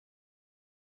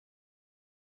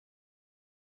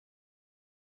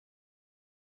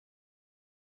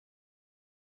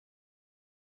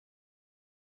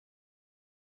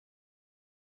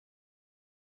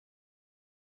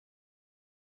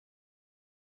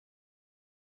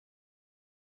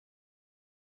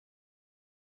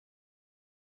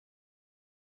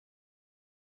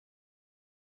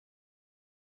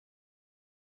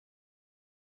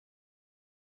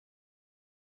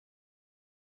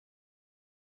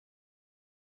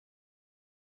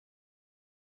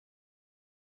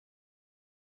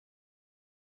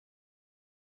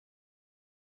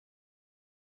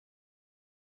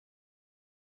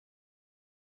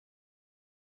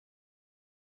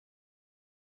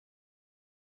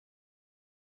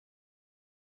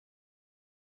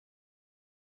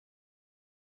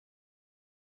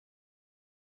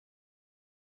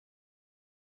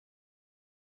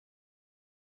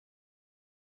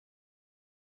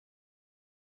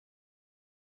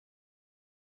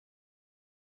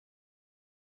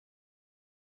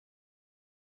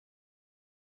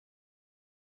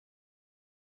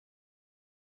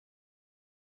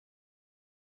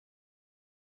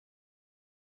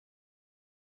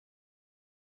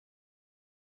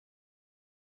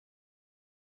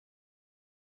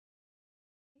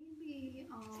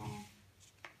I'll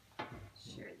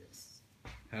share this.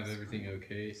 Have everything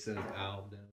okay? Says Al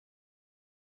down.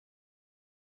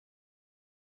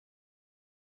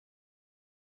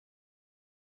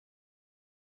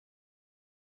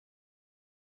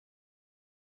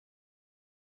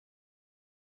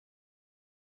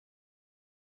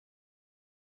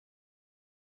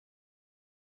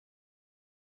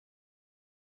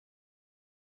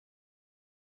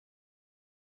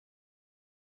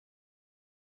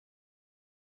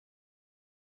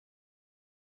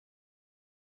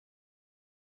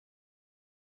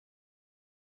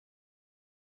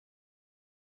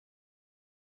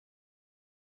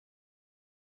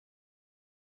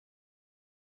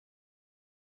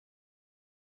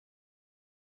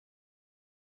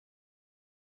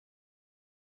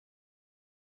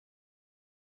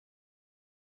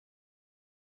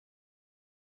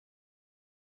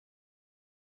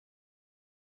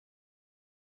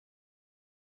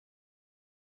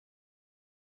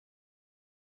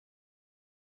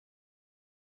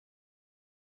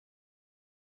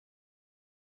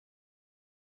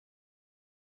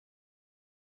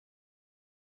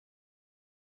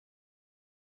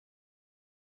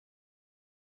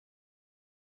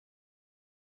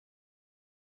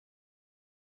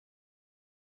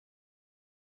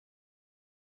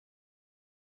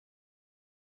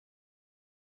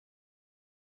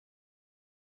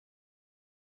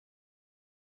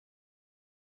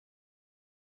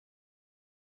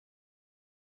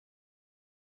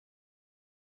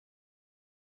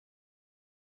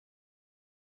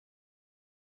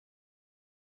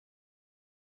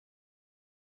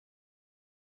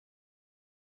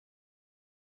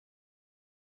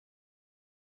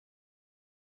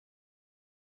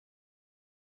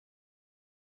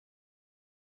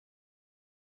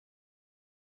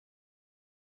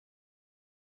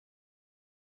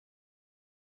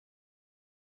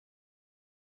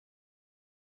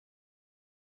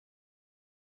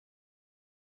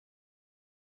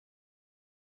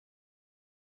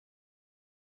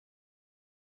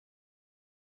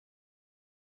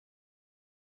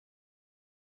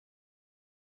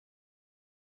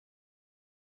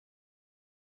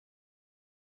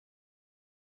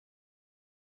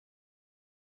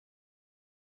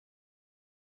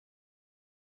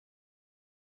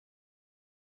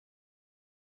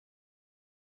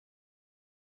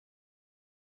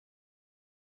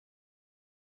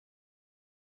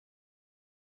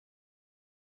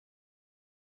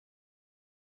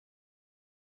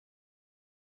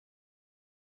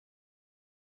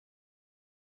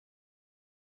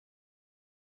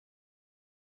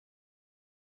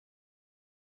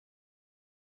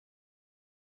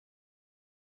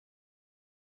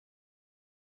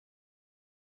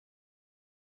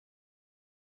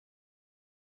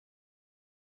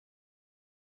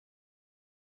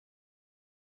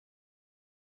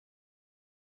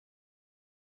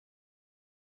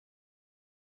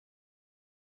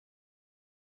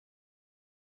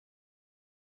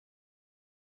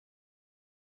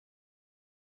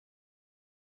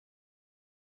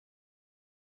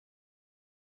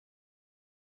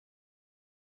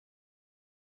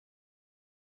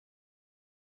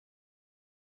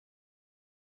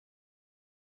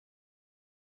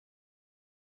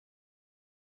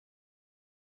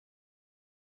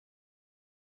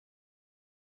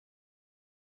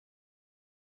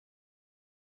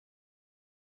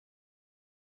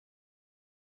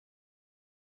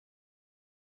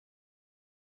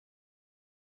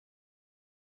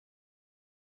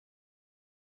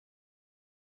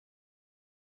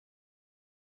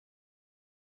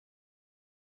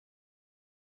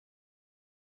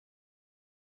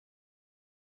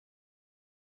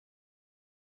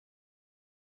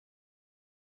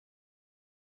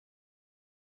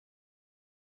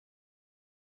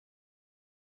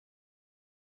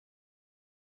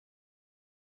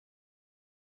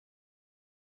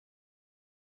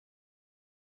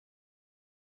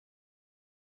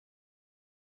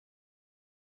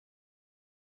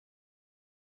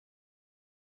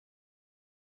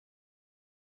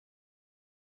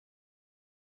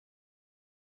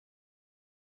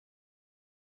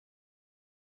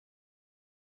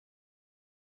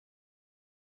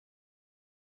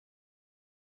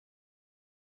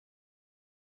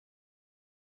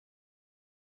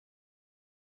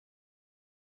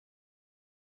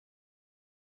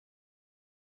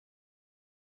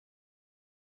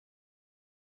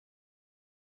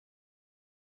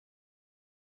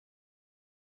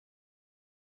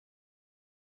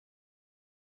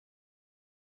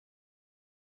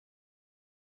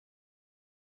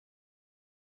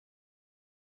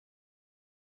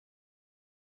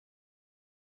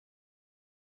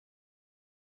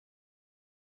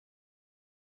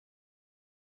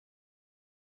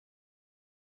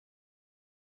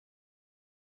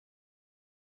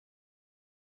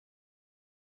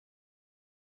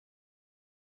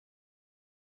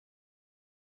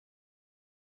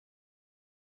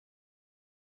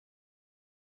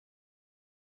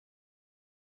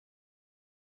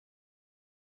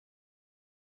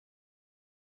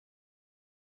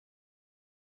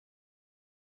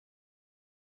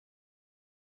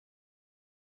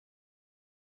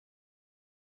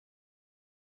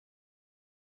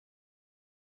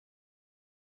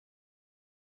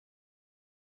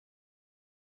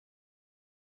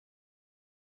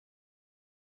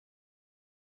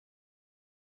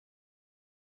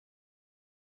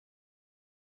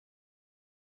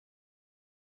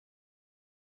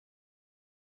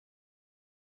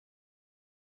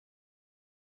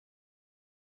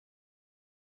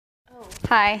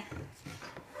 Hi.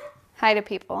 Hi to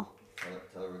people.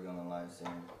 Tell her we're going live soon.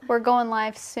 We're going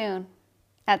live soon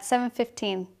at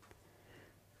 7:15.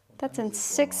 That's in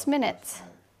 6 minutes.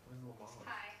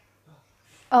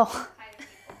 Oh.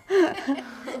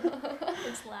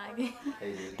 It's lagging.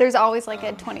 Hey, dude. There's always like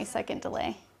a 20-second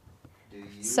delay. Do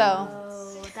you, So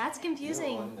Oh, that's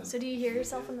confusing. So do you hear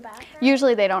yourself in the background?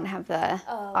 usually they don't have the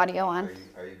Oh, audio on.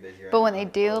 Are you busy right But when now? they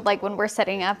do, like when we're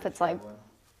setting up, it's like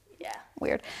Yeah.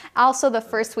 weird. Also, the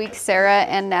first week, Sarah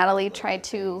and Natalie tried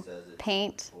to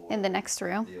paint in the next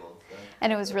room. The old stuff?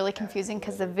 And it was really confusing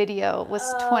because the video was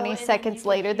Oh, 20 and then seconds you could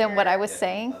later than what I was Yeah,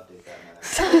 saying. update that now.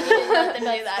 You didn't let them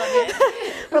do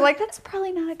that. We're like, that's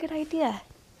probably not a good idea.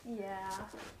 Yeah.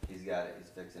 He's got it. He's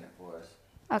fixing it for us.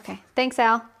 Okay, thanks,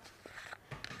 Al.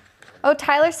 Oh,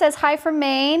 Tyler says hi from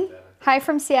Maine. Hi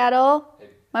from Seattle.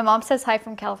 My mom says hi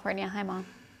from California. Hi, Mom.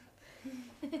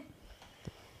 Here,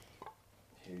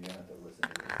 you're gonna have to listen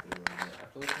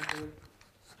to it.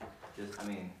 Just, I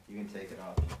mean, you can take it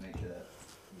off. Just make sure that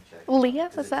you check. Leah,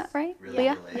 'Cause was that it's right? really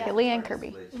Leah? delayed. Okay, Leah and It's hard to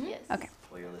Kirby. switch Yes. Okay,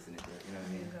 While you're listening to it, you know what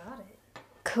I mean? Got it.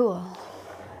 cool.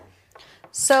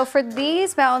 So for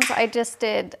these mountains, I just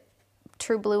did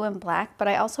true blue and black, but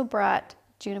I also brought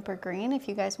juniper green if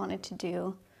you guys wanted to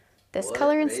do this What?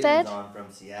 color Raven's instead. on from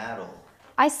Seattle.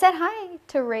 I said hi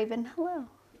to Raven. Hello.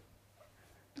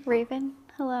 Raven,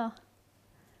 hello.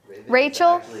 Raven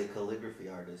Rachel? is actually a calligraphy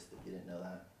artist, if you didn't know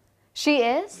that. She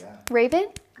is? Yeah. Raven?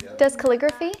 Yep. Does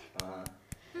calligraphy? Uh-huh.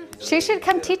 She should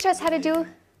come teach us how to do,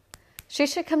 she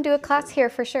should come do a class here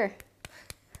for sure.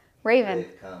 Raven.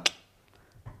 Rave, come.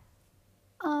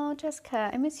 Oh, Jessica,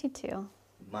 I miss you too.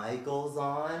 Michael's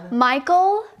on.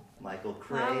 Michael? Michael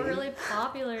Craig. Wow, we're really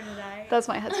popular today. That's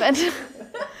my husband.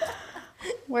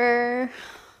 we're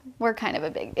kind of a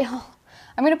big deal.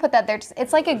 I'm gonna put that there.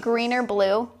 It's like a greener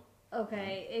blue.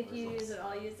 Okay, if you use it,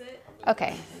 I'll use it.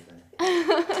 Okay.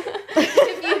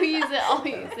 If you use it, I'll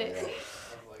use it.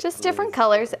 Just different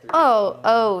colors.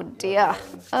 Oh dear.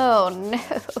 Oh no.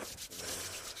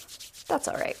 That's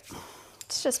all right.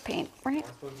 It's just paint, right?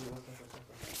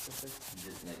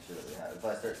 Just make sure that we have. If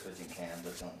I start switching cams,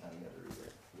 that's the only time you have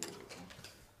to rework.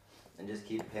 And just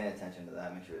keep paying attention to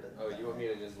that. Make sure it doesn't. Oh, you want me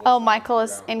to just? Oh, Michael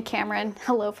is in Cameron.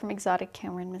 Hello from exotic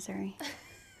Cameron, Missouri.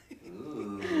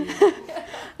 Ooh.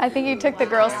 I think you took the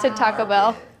girls to Taco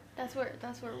Bell. That's where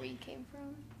we came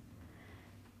from.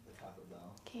 The Taco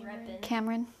Bell. Cameron.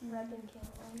 Cameron. Reppin'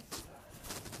 Cameron.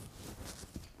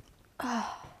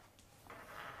 Oh,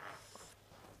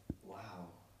 Wow.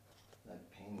 That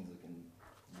painting's looking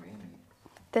dreamy.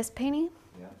 this painting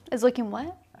Yeah. is looking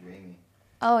what? Dreamy.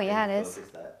 Oh yeah, it Maybe is.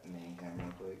 Focus that main camera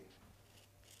real quick.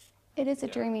 It is a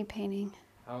Yeah. dreamy painting.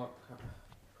 How?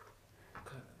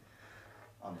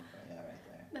 On the front, yeah, right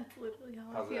there. That's literally how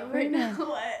How's I feel that? right now.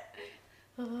 What?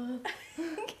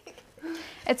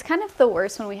 It's kind of the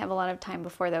worst when we have a lot of time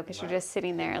before though, because you're just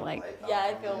sitting there like, Yeah,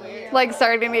 I feel weird. like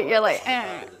starting it. You're like,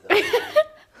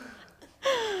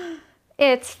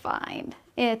 it's fine.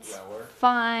 It's Does that work?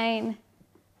 fine.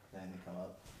 Then you come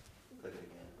up. Click it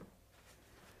again.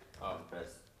 Oh,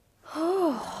 Press.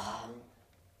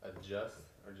 adjust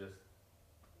or just?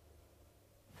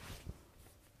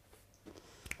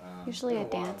 Usually a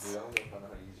Been while, dance. dude. I don't know if I know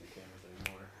how to use your cameras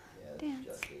anymore. Yeah, Dance.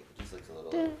 adjust it. It just looks a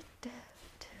little. Duh,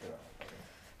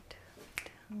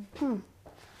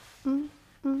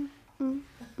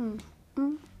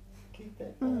 Keep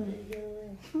that body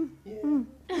going. Yeah.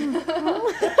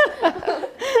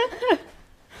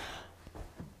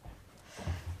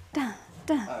 duh,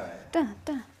 duh, All right. duh,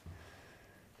 duh.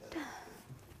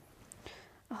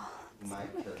 You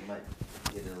might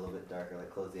get it a little bit darker.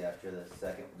 Like close the after the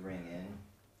second ring in,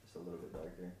 just a little bit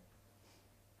darker.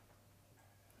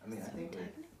 I mean, I think we're.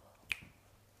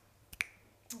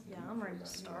 Yeah, I'm ready to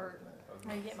start. I'm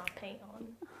ready to get my paint on.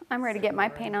 I'm ready to get my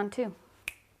paint on too.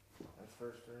 That's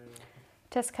first ring.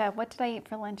 Jessica, what did I eat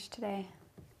for lunch today?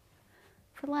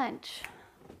 For lunch?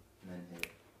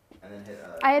 And then hit.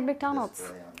 I had McDonald's.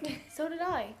 display on it. So did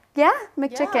I. Yeah,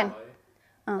 McChicken.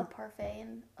 A Oh. parfait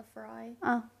and a fry.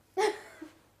 Oh.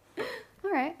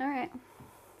 All right, all right.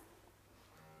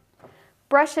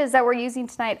 Brushes that we're using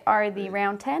tonight are the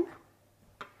round 10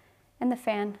 and the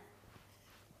fan.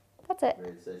 That's it.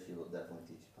 Ray says she will definitely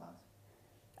teach you class.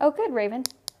 Oh, good, Raven.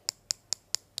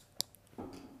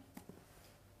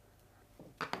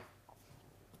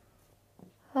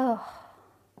 Oh,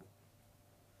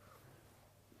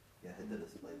 Yeah, hit the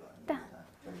display button. Duh. every time.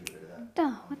 Try to get rid of that.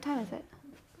 duh, what time is it?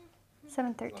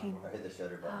 7:13. Or hit the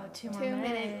shutter button. Oh, 2 more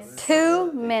minutes.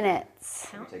 2 minutes.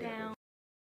 Countdown.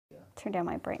 Turn down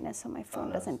my brightness so my phone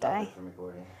no, doesn't stop die. it from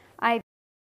recording.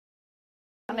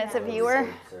 As a viewer.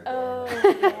 Circle. Oh,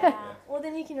 yeah. Well,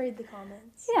 then you can read the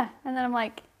comments. Yeah, and then I'm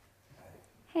like,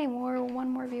 hey, one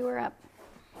more viewer up.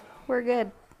 We're good.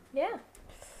 Yeah.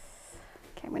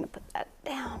 Okay, I'm gonna put that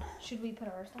down. Should we put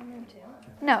ours on there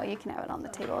too? No, you can have it on the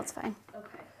table, it's fine.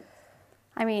 Okay.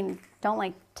 I mean, don't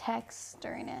like text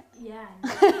during it. Yeah.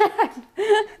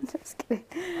 Just kidding.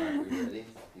 Alright, we ready?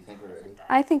 You think we're ready?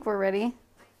 I think we're ready.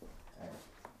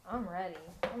 I'm ready.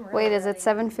 I'm really Wait, is it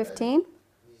ready. 7:15? You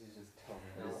should just tell me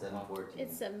It is now. 7:14.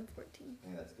 It's 7:14. I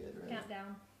think that's good, right?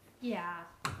 Countdown. Yeah.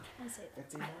 I'll say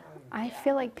that's I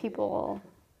feel like people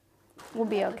will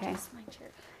be okay. Adjust my chair.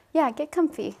 Yeah, get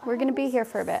comfy. We're gonna be here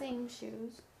for a bit. Same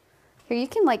shoes. Here, you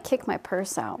can like kick my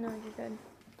purse out. No, you're good.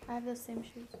 I have those same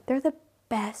shoes. They're the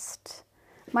best.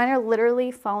 Mine are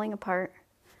literally falling apart,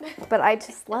 but I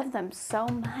just love them so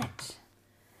much.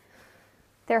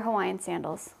 They're Hawaiian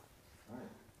sandals. Alright.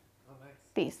 Oh, nice.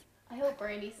 These. I hope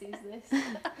Brandy sees this.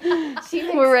 She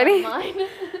makes We're ready? fun of mine.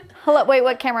 Hello, wait,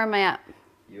 what camera am I at?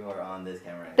 You are on this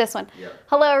camera. This one. Yep.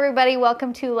 Hello, everybody.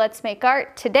 Welcome to Let's Make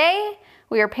Art. Today,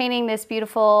 we are painting this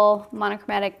beautiful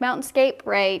monochromatic mountainscape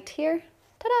right here.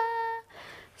 Ta-da!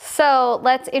 So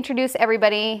let's introduce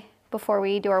everybody before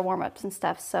we do our warm-ups and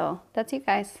stuff. So that's you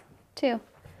guys, too.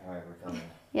 Alright, we're coming.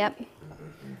 Yep.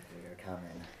 We're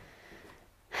coming.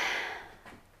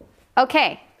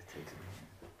 Okay.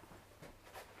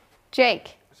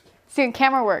 Jake, he's doing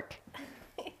camera work.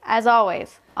 As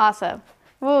always. Awesome.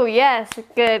 Ooh, yes.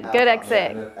 Good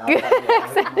exit.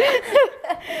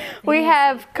 We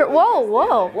have,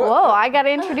 whoa. I got to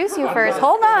introduce you first.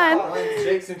 Hold on.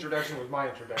 Jake's introduction was my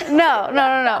introduction.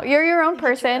 No. You're your own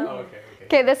person. Oh, okay.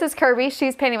 Okay, this is Kirby.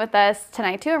 She's painting with us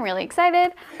tonight too. I'm really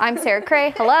excited. I'm Sarah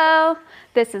Cray. Hello.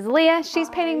 This is Leah. She's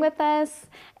painting with us.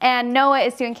 And Noah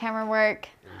is doing camera work.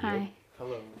 Hi.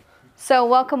 Hello. So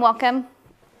welcome.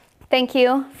 Thank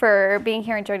you for being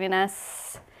here and joining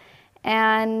us.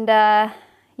 And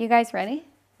you guys ready?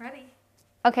 Ready.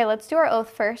 Okay, let's do our oath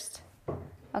first.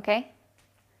 Okay.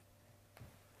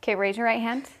 Okay, raise your right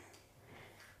hand.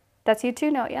 That's you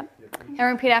too? No, yep. And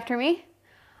repeat after me.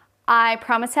 I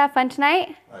promise to have fun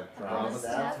tonight. I promise to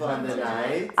have fun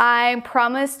tonight. I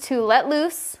promise to let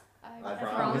loose. I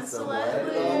promise to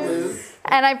let loose.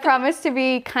 And I promise to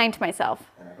be kind to myself.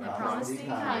 And I promise to be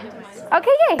kind to myself.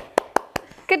 Okay, yay.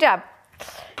 Good job.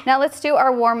 Now let's do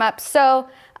our warm-up. So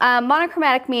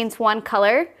monochromatic means one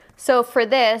color. So for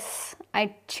this,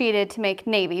 I cheated to make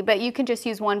navy, but you can just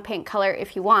use one paint color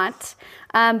if you want.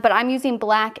 But I'm using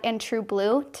black and true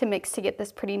blue to mix to get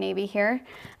this pretty navy here.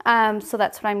 So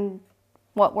that's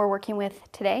what we're working with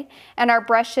today. And our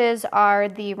brushes are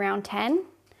the round 10,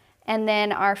 and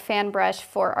then our fan brush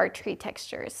for our tree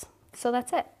textures. So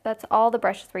that's it. That's all the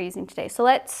brushes we're using today. So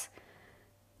let's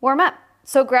warm up.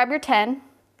 So grab your 10.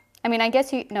 I mean, I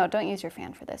guess no, don't use your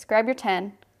fan for this. Grab your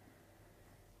 10.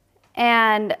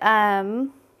 And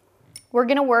we're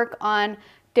gonna work on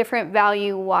different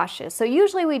value washes. So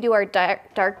usually we do our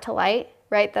dark to light,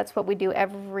 right? That's what we do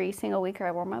every single week or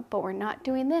I warm up, but we're not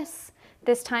doing this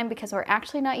time because we're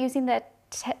actually not using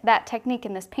that technique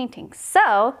in this painting.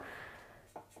 So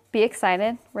be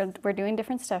excited, we're doing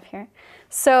different stuff here.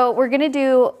 So we're gonna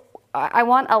do, I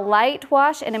want a light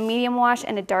wash and a medium wash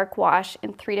and a dark wash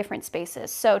in 3 different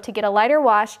spaces. So to get a lighter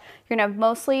wash, you're gonna have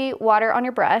mostly water on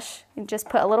your brush. You just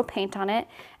put a little paint on it,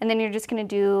 and then you're just gonna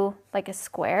do like a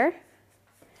square.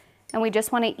 And we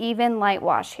just want an even light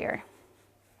wash here.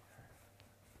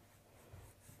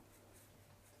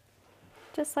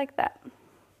 Just like that.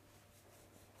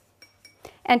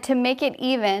 And to make it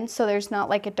even, so there's not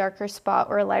like a darker spot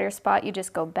or a lighter spot, you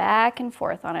just go back and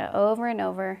forth on it over and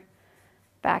over,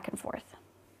 back and forth.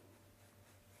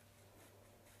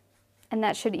 And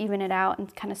that should even it out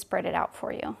and kind of spread it out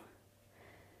for you.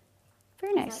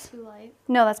 Very nice. Is that too light?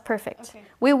 No, that's perfect. Okay.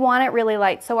 We want it really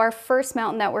light. So our first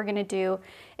mountain that we're gonna do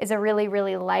is a really,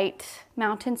 really light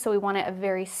mountain. So we want it a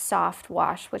very soft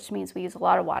wash, which means we use a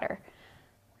lot of water.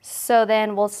 So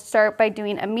then we'll start by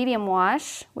doing a medium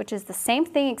wash, which is the same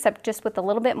thing except just with a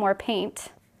little bit more paint.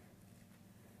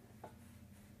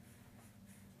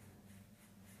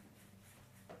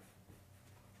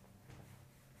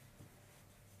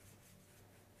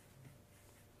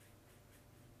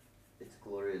 It's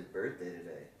Gloria's birthday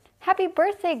today. Happy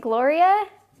birthday, Gloria.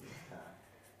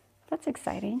 That's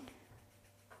exciting.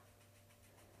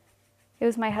 It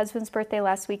was my husband's birthday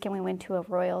last week and we went to a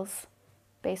Royals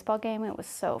baseball game. It was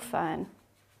so fun.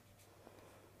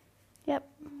 Yep.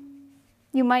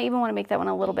 You might even want to make that one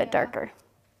a little bit darker.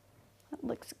 That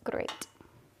looks great.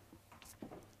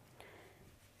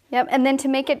 Yep, and then to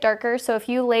make it darker, so if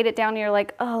you laid it down and you're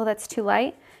like, oh, that's too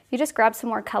light, you just grab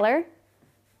some more color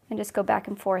and just go back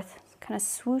and forth. Kind of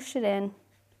swoosh it in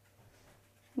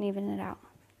and even it out.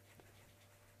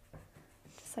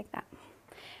 just like that.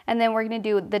 And then we're going to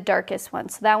do the darkest one.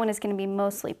 So that one is going to be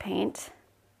mostly paint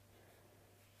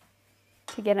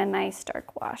to get a nice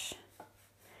dark wash.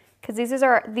 Because these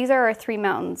are our 3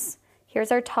 mountains.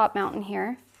 Here's our top mountain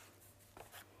here.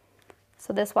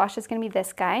 So this wash is going to be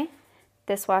this guy.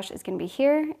 This wash is going to be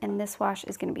here, and this wash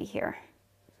is going to be here.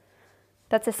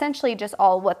 That's essentially just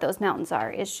all what those mountains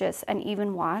are. It's just an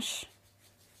even wash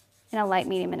in a light,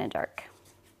 medium, and a dark.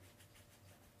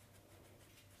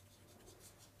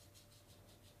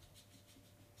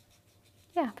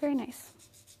 Yeah, very nice.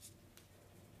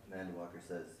 Amanda Walker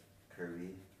says, Kirby,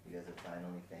 you guys are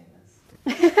finally famous.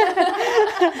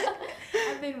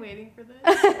 I've been waiting for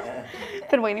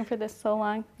this. Been waiting for this so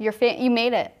long. You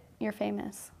made it. You're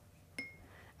famous.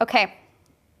 Okay.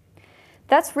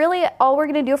 That's really all we're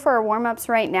going to do for our warm-ups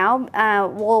right now.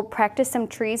 We'll practice some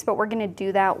trees, but we're going to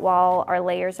do that while our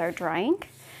layers are drying.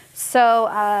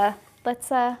 So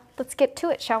let's get to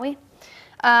it, shall we?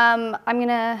 I'm going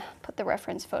to put the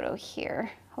reference photo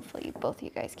here. Hopefully both of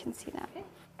you guys can see that.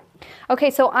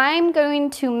 Okay, so I'm going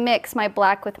to mix my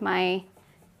black with my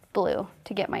blue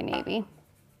to get my navy.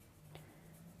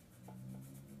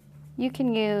 You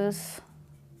can use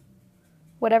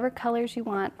whatever colors you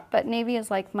want, but navy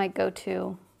is like my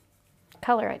go-to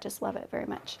color. I just love it very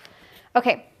much.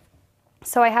 Okay,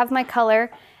 so I have my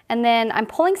color, and then I'm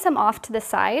pulling some off to the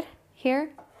side here.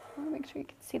 I want to make sure you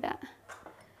can see that.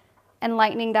 And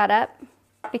lightening that up,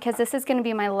 because this is going to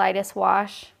be my lightest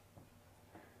wash.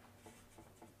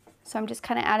 So I'm just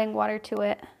kind of adding water to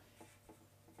it.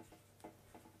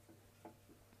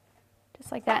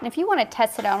 Just like that. And if you want to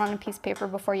test it out on a piece of paper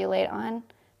before you lay it on,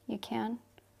 you can.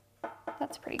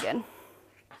 That's pretty good.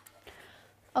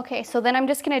 Okay, so then I'm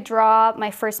just going to draw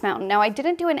my first mountain. Now I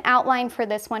didn't do an outline for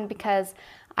this one because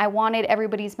I wanted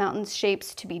everybody's mountain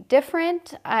shapes to be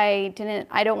different. I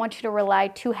don't want you to rely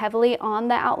too heavily on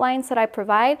the outlines that I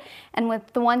provide. And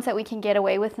with the ones that we can get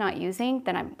away with not using,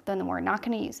 then we're not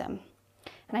going to use them.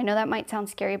 And I know that might sound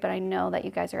scary, but I know that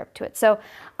you guys are up to it. So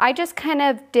I just kind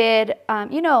of did,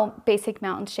 you know, basic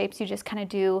mountain shapes. You just kind of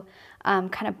do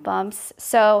kind of bumps.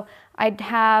 So I'm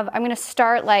going to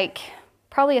start like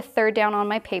probably a third down on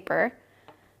my paper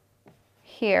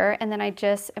here. And then I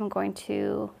just am going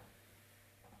to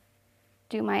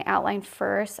do my outline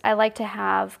first. I like to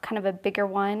have kind of a bigger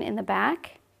one in the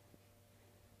back,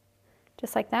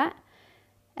 just like that.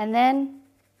 And then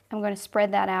I'm going to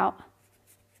spread that out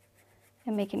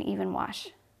and make an even wash.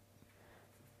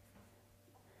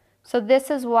 So this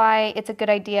is why it's a good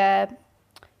idea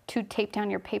to tape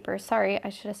down your paper. Sorry, I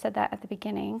should have said that at the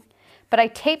beginning. But I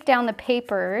tape down the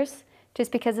papers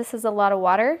just because this is a lot of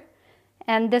water.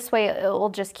 And this way it will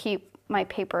just keep my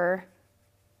paper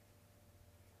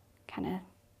kind of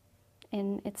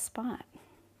in its spot.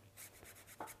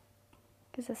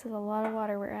 Because this is a lot of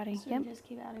water we're adding. So yep. you just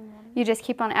keep adding water? You just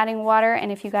keep on adding water,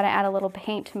 and if you got to add a little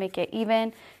paint to make it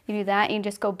even, you do that, and you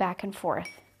just go back and forth.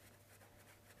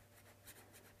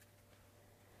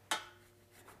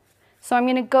 So I'm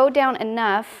going to go down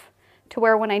enough to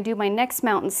where when I do my next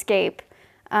mountainscape,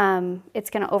 it's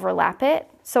going to overlap it.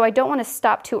 So I don't want to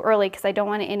stop too early because I don't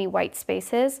want any white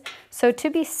spaces. So to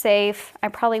be safe, I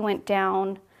probably went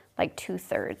down like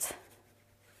 2/3.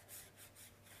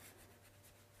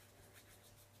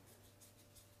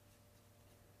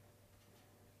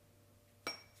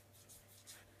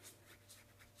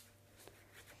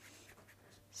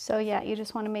 So yeah, you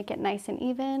just want to make it nice and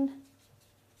even.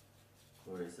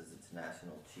 Gloria says it's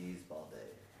National Cheese Ball Day.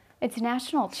 It's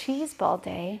National Cheese Ball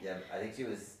Day. Yeah, I think she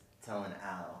was telling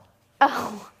Al.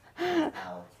 Oh.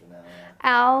 Al, you know.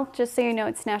 Al, just so you know,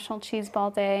 it's National Cheese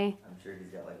Ball Day. I'm sure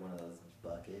he's got like one of those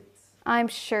buckets. I'm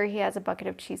sure he has a bucket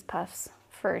of cheese puffs,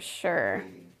 for sure.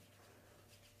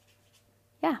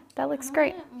 Yeah, that looks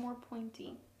great. I want it more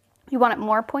pointy. You want it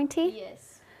more pointy?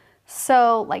 Yes.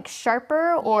 So like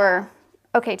sharper or...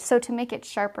 Okay, so to make it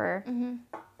sharper, you'll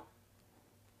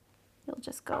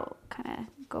just go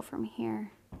go from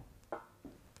here.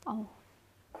 Oh.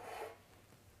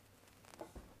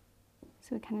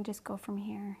 So we kind of just go from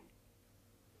here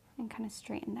and kind of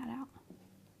straighten that out.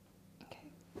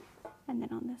 Okay. And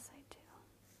then on this side too.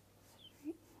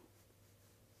 Straight.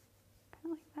 Kind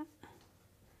of like that.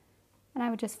 And I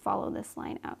would just follow this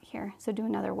line out here. So do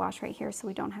another wash right here so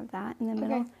we don't have that in the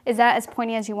middle. Is that as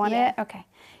pointy as you want it? Okay.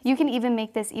 You can even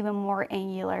make this even more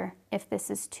angular. If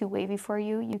this is too wavy for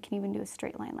you, you can even do a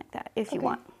straight line like that if you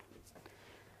want.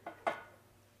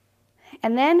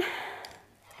 And then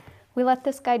we let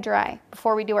this guy dry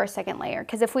before we do our second layer.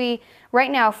 Because if we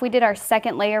did our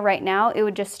second layer right now, it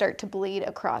would just start to bleed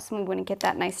across and we wouldn't get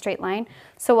that nice straight line.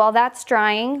 So while that's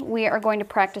drying, we are going to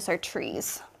practice our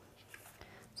trees.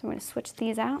 So I'm going to switch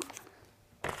these out.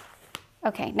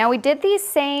 Okay, now we did these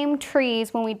same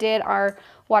trees when we did our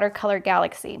watercolor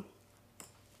galaxy.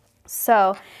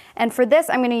 So, and for this,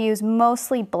 I'm going to use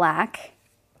mostly black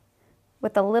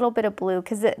with a little bit of blue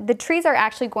because the trees are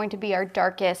actually going to be our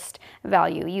darkest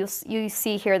value. You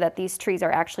see here that these trees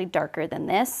are actually darker than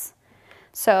this.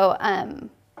 So,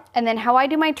 and then how I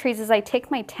do my trees is I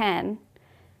take my 10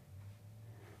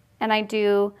 and I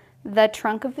do the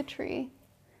trunk of the tree.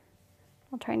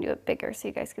 I'll try and do it bigger so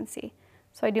you guys can see.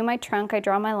 So I do my trunk, I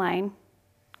draw my line,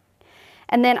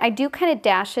 and then I do kind of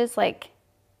dashes like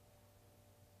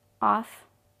off.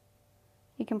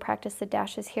 You can practice the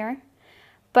dashes here.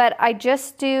 But I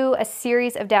just do a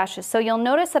series of dashes. So you'll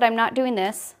notice that I'm not doing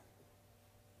this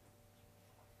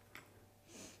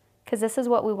because this is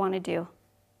what we want to do,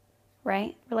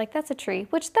 right? We're like, that's a tree,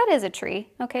 which that is a tree.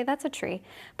 Okay, that's a tree.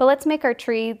 But let's make our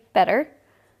tree better.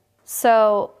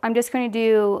 So I'm just going to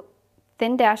do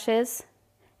thin dashes,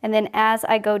 and then as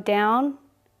I go down,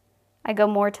 I go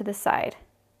more to the side,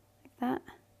 like that.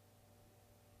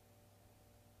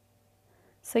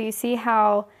 So you see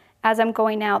how as I'm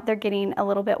going out, they're getting a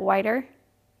little bit wider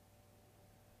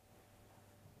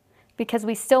because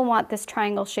we still want this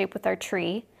triangle shape with our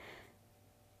tree.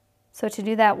 So to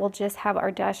do that, we'll just have our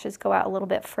dashes go out a little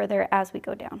bit further as we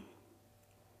go down.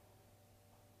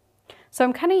 So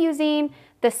I'm kind of using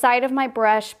the side of my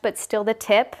brush, but still the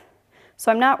tip.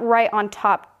 So I'm not right on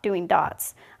top doing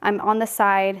dots. I'm on the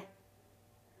side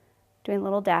doing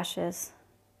little dashes.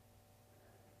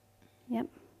 Yep.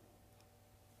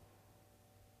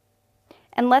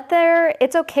 And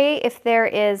it's okay if there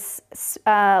is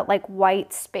like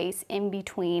white space in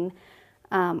between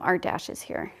our dashes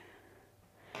here.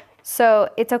 So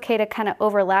it's okay to kind of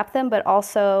overlap them, but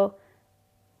also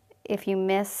if you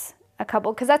miss a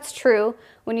couple, because that's true,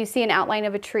 when you see an outline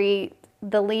of a tree,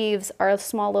 the leaves are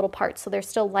small little parts, so there's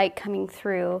still light coming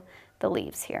through the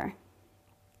leaves here.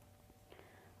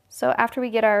 So after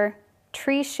we get our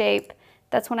tree shape,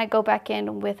 that's when I go back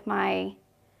in with my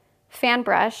fan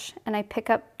brush and I pick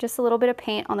up just a little bit of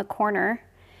paint on the corner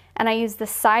and I use the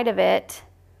side of it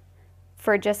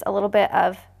for just a little bit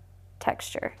of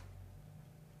texture.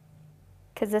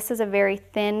 Because this is a very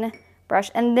thin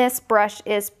brush, and this brush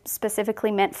is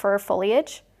specifically meant for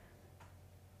foliage.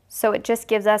 So it just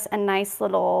gives us a nice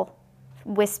little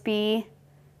wispy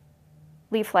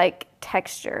leaf-like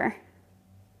texture.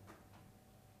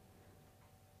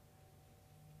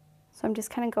 So I'm just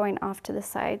kind of going off to the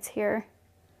sides here.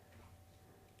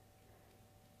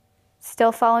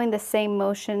 Still following the same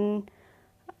motion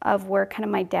of where kind of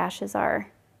my dashes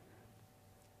are.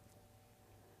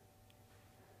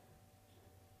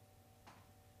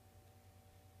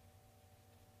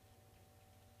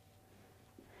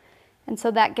 And so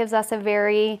that gives us a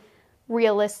very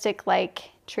realistic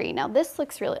like tree. Now this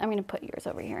looks really, I'm going to put yours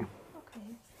over here. Okay.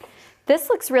 This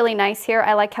looks really nice here.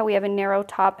 I like how we have a narrow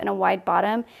top and a wide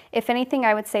bottom. If anything,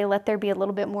 I would say let there be a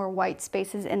little bit more white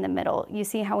spaces in the middle. You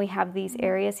see how we have these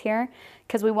areas here?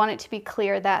 Because we want it to be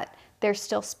clear that there's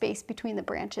still space between the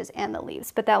branches and the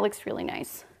leaves, but that looks really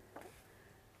nice.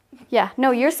 Yeah,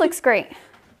 no, yours looks great.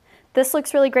 This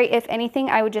looks really great. If anything,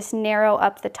 I would just narrow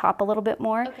up the top a little bit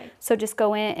more. Okay. So just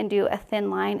go in and do a thin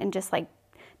line and just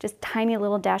tiny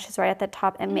little dashes right at the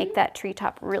top and make that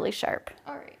treetop really sharp.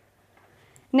 All right.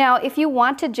 Now, if you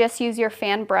want to just use your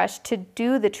fan brush to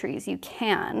do the trees, you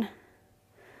can.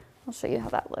 I'll show you how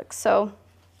that looks. So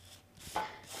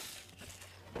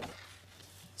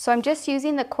I'm just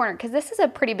using the corner because this is a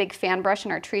pretty big fan brush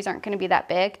and our trees aren't going to be that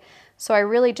big. So I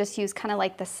really just use kind of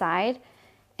like the side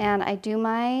and I do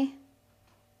my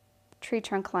tree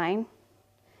trunk line.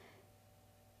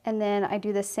 And then I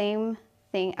do the same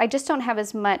thing. I just don't have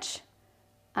as much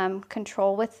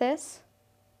control with this,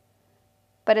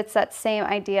 but it's that same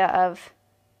idea of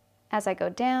as I go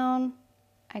down,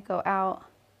 I go out,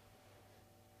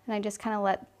 and I just kind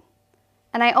of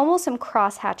and I almost am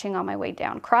cross-hatching on my way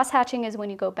down. Cross-hatching is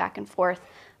when you go back and forth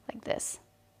like this.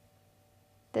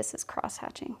 This is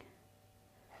cross-hatching.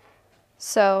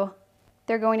 So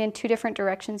they're going in two different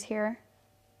directions here.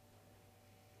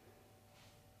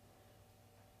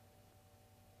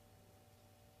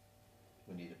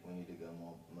 We need to go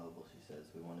more mobile, she says.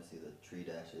 We want to see the tree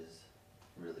dashes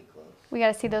really close. We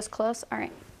got to see those close? All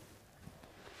right.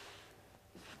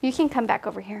 You can come back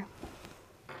over here.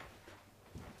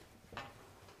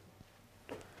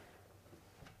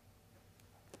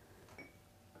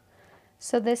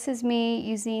 So this is me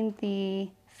using the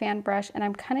fan brush, and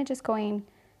I'm kind of just going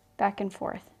back and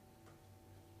forth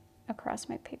across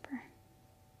my paper.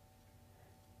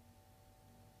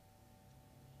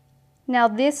 Now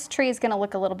this tree is going to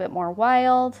look a little bit more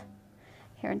wild.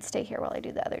 here and stay here while I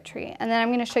do the other tree. And then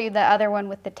I'm gonna show you the other one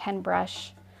with the 10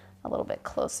 brush a little bit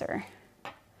closer.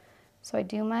 So I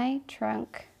do my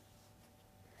trunk,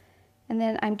 and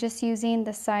then I'm just using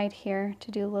the side here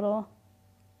to do little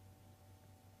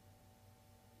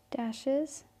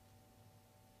dashes.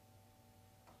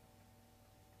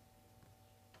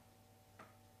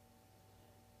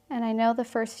 And I know the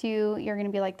first few you're gonna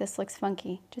be like, this looks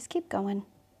funky. Just keep going.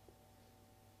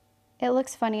 It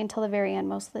looks funny until the very end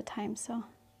most of the time, so.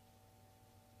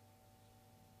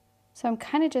 So I'm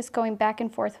kind of just going back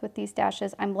and forth with these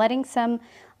dashes. I'm letting some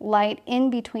light in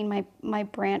between my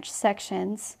branch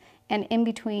sections and in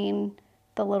between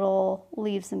the little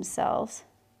leaves themselves.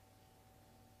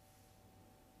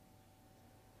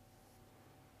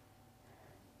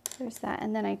 There's that,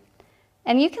 and then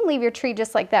and you can leave your tree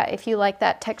just like that if you like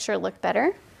that texture look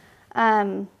better.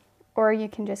 Or you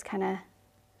can just kind of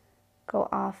go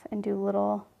off and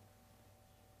do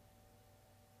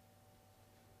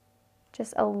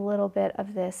just a little bit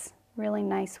of this really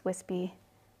nice wispy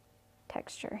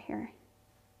texture here.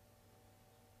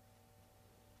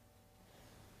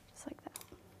 Just like that.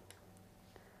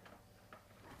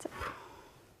 That's it.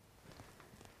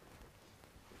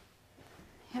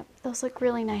 Yep, those look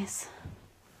really nice.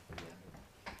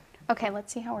 Okay,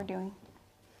 let's see how we're doing.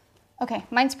 Okay,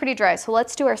 mine's pretty dry, so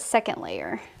let's do our second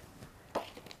layer.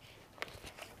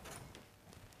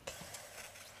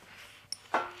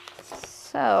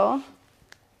 So,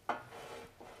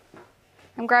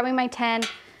 I'm grabbing my 10.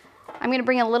 I'm gonna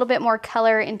bring a little bit more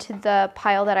color into the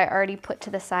pile that I already put to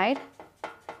the side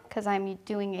because I'm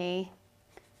doing a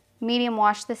medium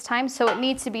wash this time. So it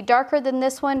needs to be darker than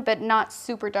this one, but not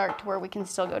super dark to where we can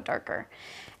still go darker.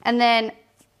 And then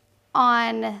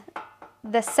on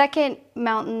the second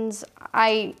mountains,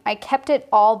 I kept it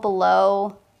all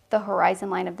below the horizon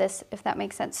line of this, if that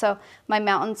makes sense. So my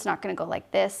mountain's not gonna go like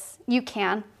this. You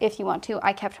can, if you want to.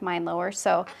 I kept mine lower.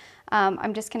 So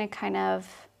I'm just gonna kind of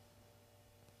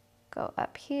go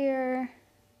up here,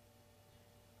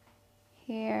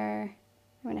 here.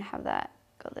 I'm gonna have that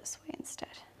go this way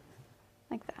instead,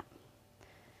 like that.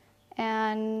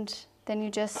 And then you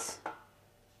just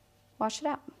wash it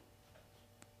out.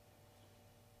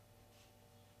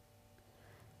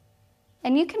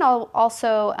 And you can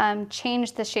also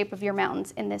change the shape of your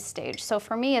mountains in this stage. So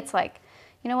for me, it's like,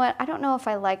 you know what? I don't know if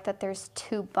I like that there's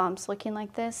two bumps looking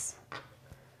like this.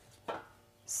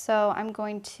 So I'm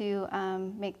going to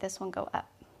make this one go up.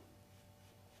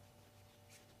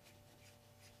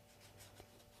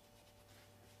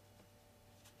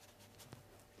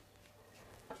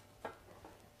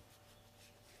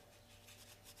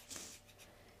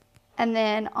 And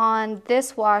then on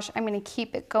this wash, I'm going to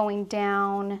keep it going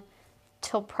down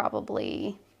till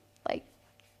probably like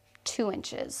 2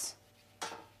 inches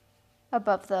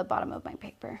above the bottom of my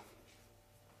paper.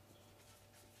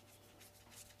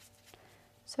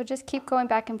 So just keep going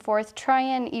back and forth. Try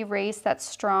and erase that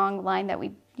strong line that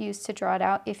we used to draw it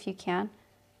out if you can.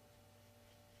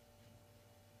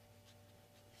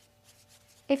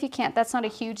 If you can't, that's not a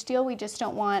huge deal. We just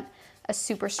don't want a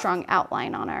super strong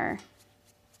outline on our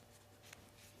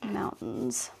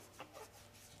mountains.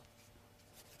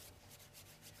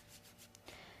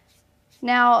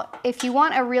 Now, if you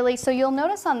want a really, so you'll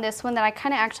notice on this one that I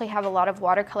kind of actually have a lot of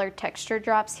watercolor texture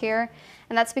drops here,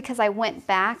 and that's because I went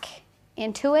back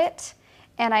into it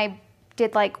and I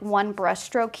did like one brush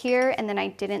stroke here and then I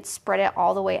didn't spread it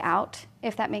all the way out,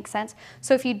 if that makes sense.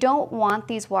 So if you don't want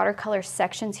these watercolor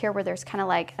sections here where there's kind of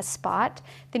like a spot,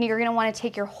 then you're gonna want to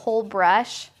take your whole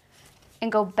brush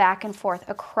and go back and forth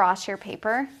across your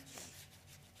paper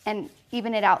and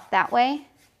even it out that way.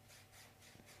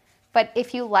 But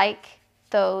if you like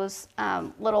those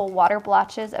little water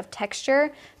blotches of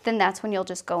texture, then that's when you'll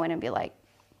just go in and be like,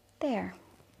 there.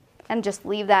 And just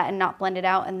leave that and not blend it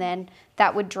out, and then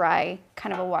that would dry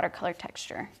kind of a watercolor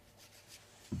texture.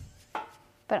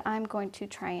 But I'm going to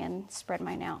try and spread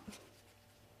mine out.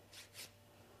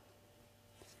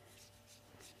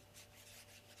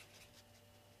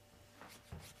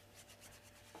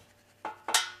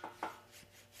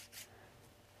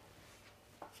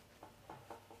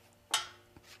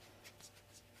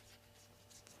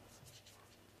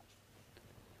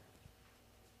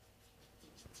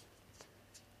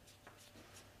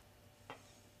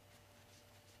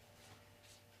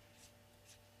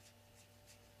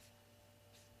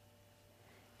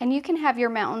 And you can have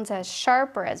your mountains as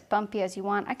sharp or as bumpy as you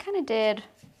want. I kind of did,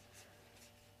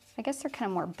 I guess they're kind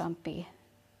of more bumpy.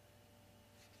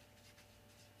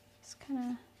 Just kind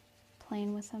of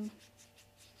playing with them.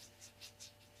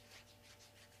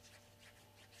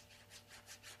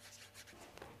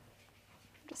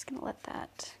 I'm just gonna let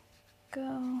that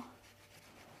go.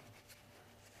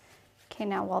 Okay,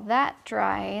 now while that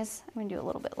dries, I'm gonna do a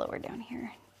little bit lower down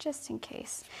here, just in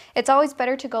case. It's always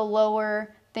better to go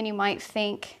lower than you might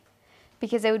think,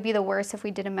 because it would be the worst if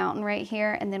we did a mountain right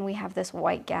here and then we have this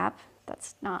white gap.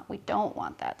 That's not, we don't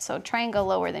want that. So try and go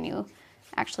lower than you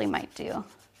actually might do.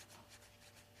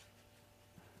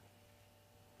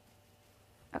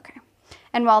 Okay.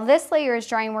 And while this layer is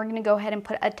drying, we're gonna go ahead and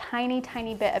put a tiny,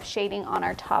 tiny bit of shading on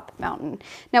our top mountain.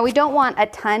 Now we don't want a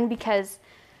ton because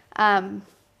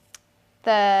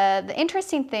the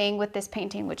interesting thing with this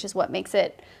painting, which is what makes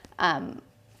it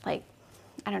like,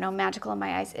 I don't know, magical in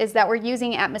my eyes, is that we're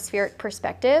using atmospheric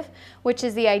perspective, which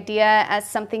is the idea as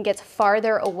something gets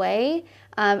farther away,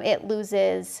 it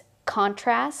loses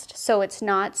contrast, so it's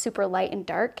not super light and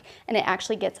dark, and it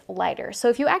actually gets lighter. So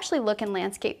if you actually look in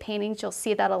landscape paintings, you'll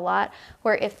see that a lot,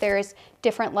 where if there's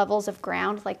different levels of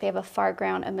ground, like they have a far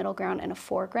ground, a middle ground, and a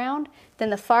foreground, then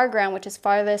the far ground, which is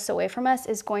farthest away from us,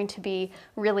 is going to be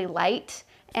really light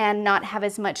and not have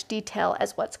as much detail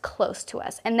as what's close to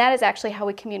us. And that is actually how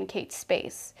we communicate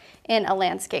space in a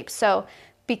landscape. So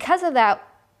because of that,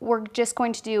 we're just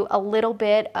going to do a little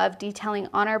bit of detailing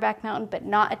on our back mountain, but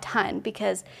not a ton,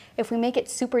 because if we make it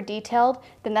super detailed,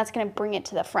 then that's gonna bring it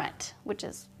to the front, which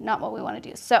is not what we wanna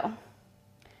do. So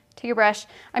take your brush.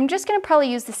 I'm just gonna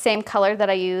probably use the same color that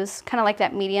I use, kind of like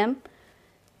that medium.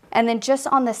 And then just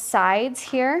on the sides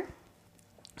here,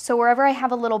 so wherever I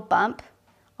have a little bump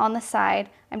on the side,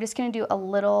 I'm just gonna do a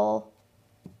little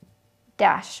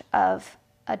dash of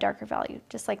a darker value,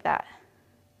 just like that.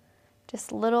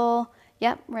 Just little,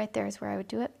 yep, right there is where I would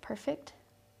do it, perfect.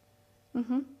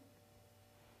 And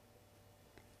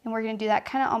we're gonna do that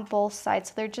kind of on both sides.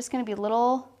 So they're just gonna be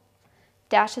little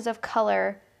dashes of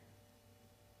color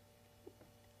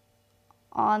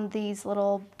on these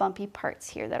little bumpy parts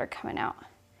here that are coming out.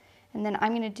 And then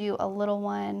I'm gonna do a little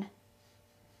one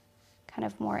kind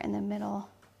of more in the middle,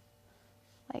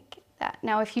 like that.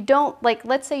 Now, if you don't, like,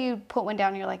 let's say you put one down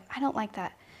and you're like, I don't like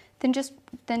that, then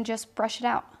just brush it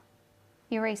out,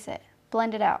 erase it,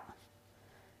 blend it out.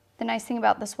 The nice thing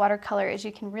about this watercolor is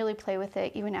you can really play with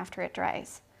it even after it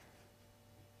dries.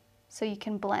 So you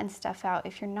can blend stuff out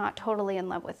if you're not totally in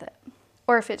love with it,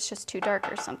 or if it's just too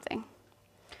dark or something.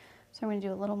 So I'm gonna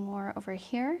do a little more over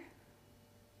here.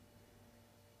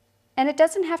 And it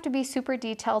doesn't have to be super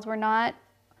detailed. We're not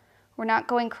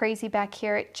going crazy back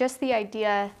here. Just the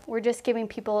idea, we're just giving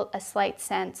people a slight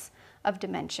sense of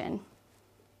dimension.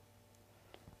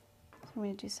 So I'm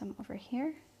gonna do some over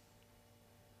here.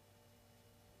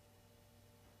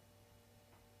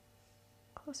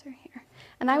 Closer here.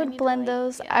 And I would blend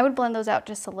those, yeah. I would blend those out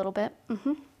just a little bit.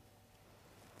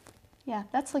 Yeah,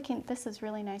 that's looking, this is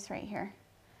really nice right here.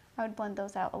 I would blend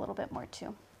those out a little bit more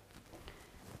too.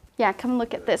 Yeah, come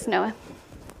look at this, Noah.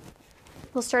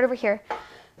 We'll start over here.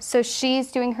 So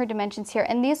she's doing her dimensions here,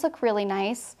 and these look really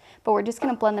nice, but we're just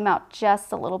gonna blend them out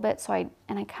just a little bit. So I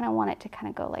kind of want it to kind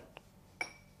of go like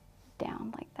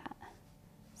down like that.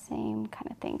 Same kind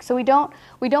of thing. So we don't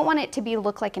want it to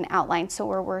look like an outline, so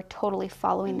where we're totally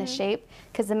following the shape,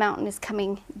 because the mountain is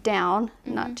coming down,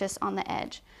 not just on the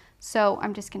edge. So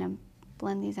I'm just gonna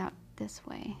blend these out this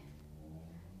way,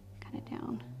 kind of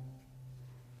down,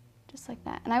 just like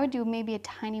that. And I would do maybe a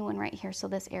tiny one right here, so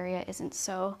this area isn't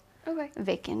so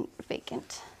vacant.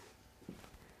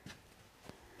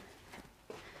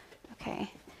 Okay,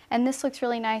 and this looks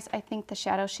really nice. I think the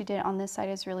shadow she did on this side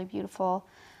is really beautiful.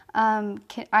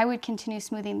 I would continue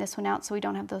smoothing this one out so we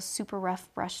don't have those super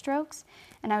rough brush strokes,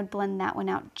 and I would blend that one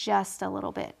out just a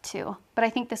little bit too. But I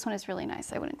think this one is really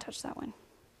nice. I wouldn't touch that one.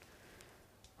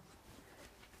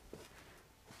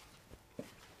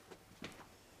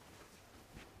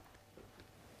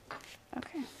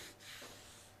 Okay.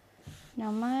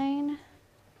 Now mine,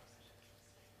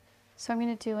 so I'm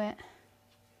gonna do it.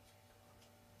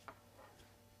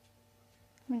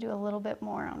 I'm gonna do a little bit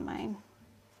more on mine.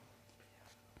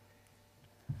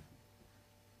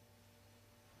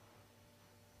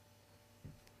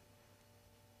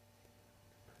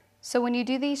 So when you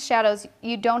do these shadows,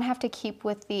 you don't have to keep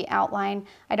with the outline.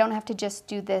 I don't have to just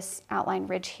do this outline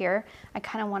ridge here. I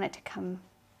kind of want it to come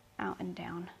out and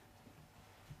down.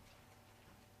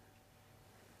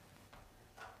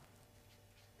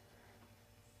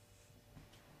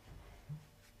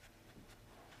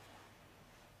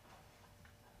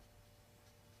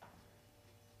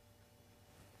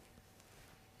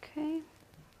 Okay,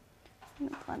 I'm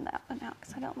gonna blend that one out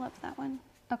because I don't love that one.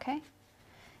 Okay.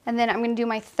 And then I'm gonna do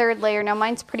my third layer. Now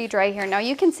mine's pretty dry here. Now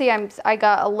you can see I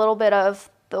got a little bit of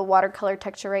the watercolor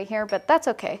texture right here, but that's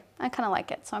okay. I kind of like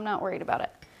it, so I'm not worried about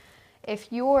it.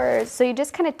 If yours, so you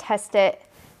just kind of test it.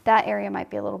 That area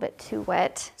might be a little bit too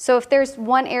wet. So if there's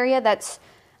one area that's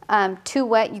too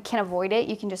wet, you can't avoid it.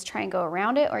 You can just try and go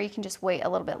around it, or you can just wait a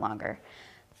little bit longer.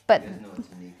 But You guys know it's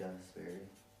Nika Sperry?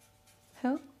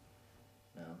 who?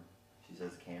 No. She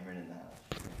says Cameron in the house.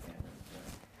 She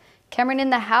says Cameron in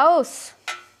the house.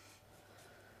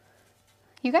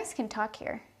 You guys can talk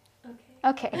here.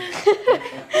 Okay. Okay.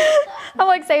 I'm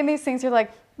like saying these things. You're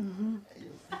like,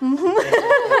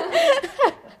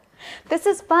 this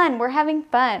is fun. We're having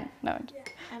fun. No.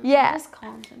 Yeah. I'm just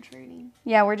concentrating.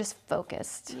 Yeah, we're just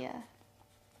focused. Yeah.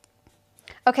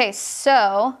 Okay,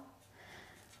 so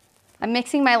I'm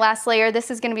mixing my last layer.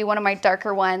 This is going to be one of my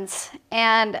darker ones.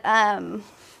 And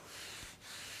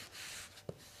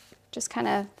just kind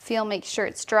of make sure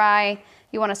it's dry.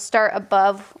 You want to start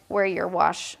above where your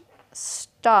wash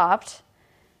stopped.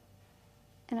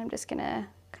 And I'm just going to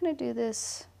kind of do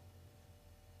this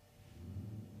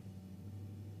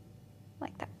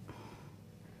like that.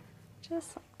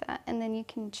 Just like that. And then you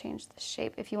can change the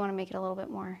shape if you want to make it a little bit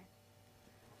more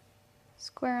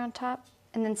square on top.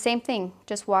 And then same thing,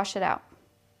 just wash it out.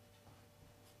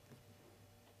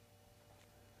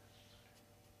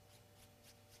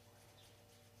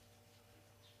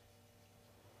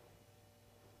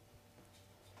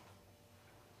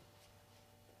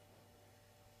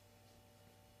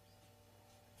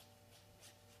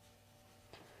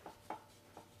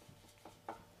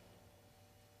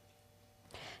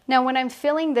 Now when I'm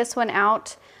filling this one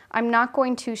out, I'm not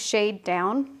going to shade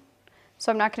down. So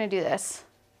I'm not going to do this.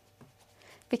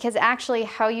 Because actually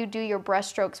how you do your brush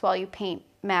strokes while you paint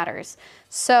matters.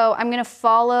 So I'm going to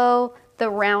follow the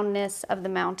roundness of the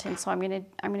mountain. So I'm going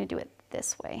to do it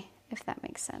this way, if that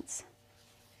makes sense.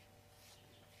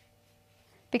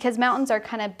 Because mountains are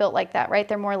kind of built like that, right?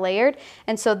 They're more layered.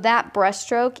 And so that brush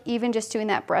stroke, even just doing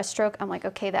that brush stroke, I'm like,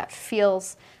 okay, that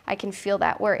feels, I can feel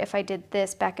that. Where if I did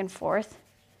this back and forth,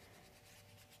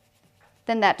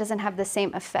 then that doesn't have the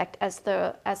same effect as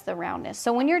the roundness.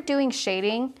 So when you're doing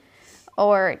shading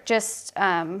or just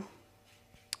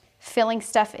filling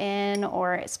stuff in,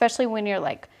 or especially when you're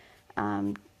like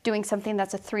doing something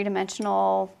that's a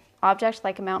three-dimensional object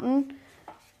like a mountain,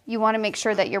 you want to make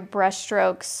sure that your brush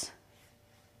strokes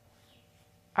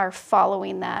are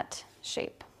following that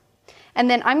shape. And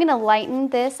then I'm going to lighten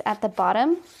this at the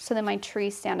bottom so that my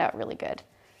trees stand out really good.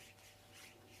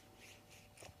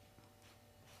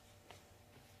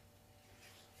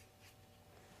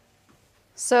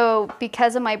 So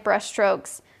because of my brush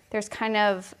strokes, there's kind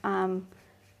of,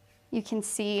 you can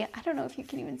see, I don't know if you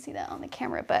can even see that on the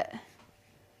camera, but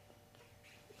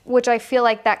which I feel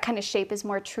like that kind of shape is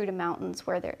more true to mountains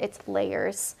where it's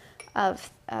layers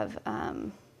of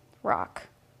rock.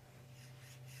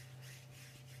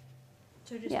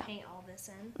 So just Yeah. paint all this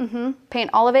in? Mm-hmm. Paint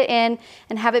all of it in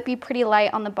and have it be pretty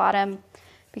light on the bottom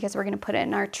because we're going to put it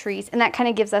in our trees. And that kind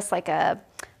of gives us like a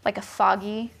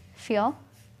foggy feel.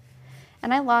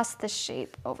 And I lost the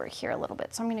shape over here a little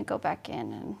bit, so I'm going to go back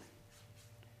in and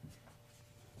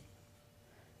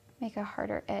make a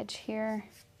harder edge here.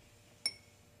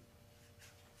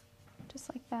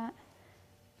 Just like that.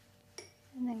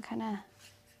 And then kind of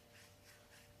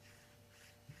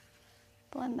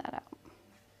blend that out.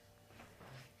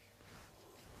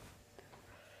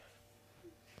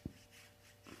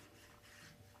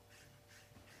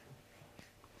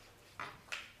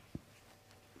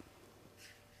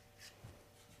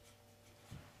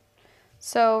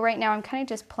 So right now I'm kind of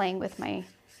just playing with my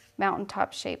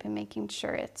mountaintop shape and making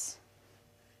sure it's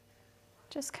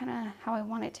just kind of how I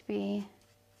want it to be.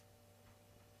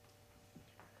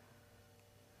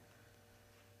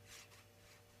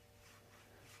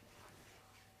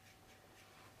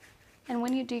 And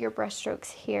when you do your brush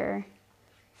strokes here,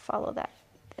 follow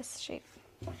this shape.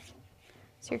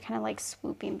 So you're kind of like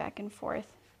swooping back and forth.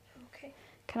 Okay.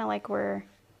 Kind of like we're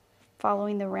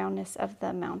following the roundness of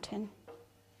the mountain.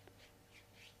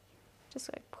 Just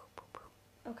like poof, poof, poof.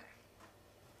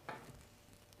 Okay.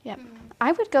 Yep.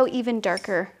 I would go even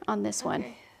darker on this one.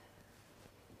 Okay.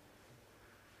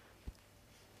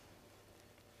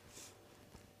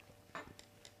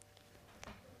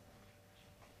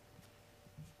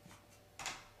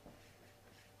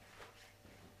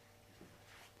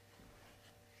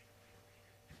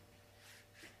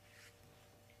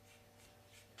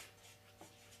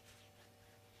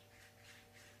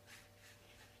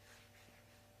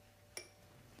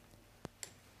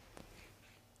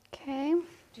 Okay.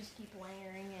 Just keep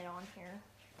layering it on here.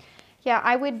 Yeah,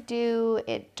 I would do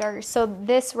it darker. So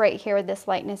this right here, this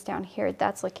lightness down here,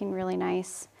 that's looking really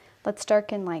nice. Let's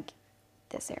darken like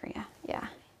this area. Yeah.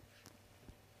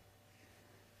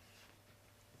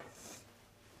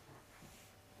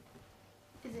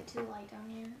 Is it too light down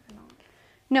here or not?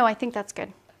 No, I think that's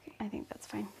good. I think that's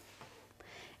fine.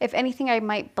 If anything, I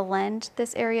might blend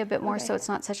this area a bit more Okay. so it's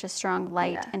not such a strong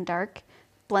light Yeah. and dark.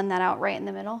 Blend that out right in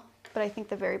the middle, but I think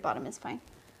the very bottom is fine.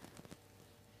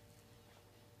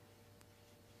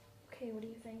 Okay, what do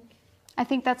you think? I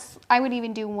think I would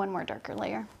even do one more darker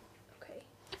layer, Okay.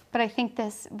 but I think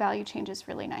this value change is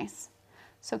really nice.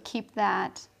 So keep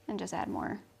that and just add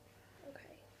more.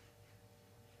 Okay.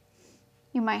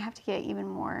 You might have to get even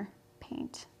more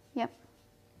paint. Yep.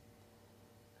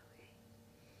 Okay.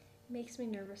 Makes me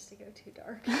nervous to go too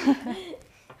dark.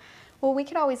 Well, we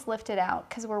could always lift it out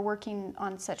because we're working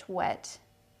on such wet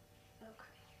Okay.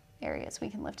 areas. We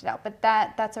can lift it out, but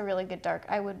that's a really good dark.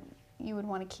 You would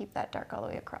want to keep that dark all the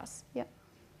way across. Yep.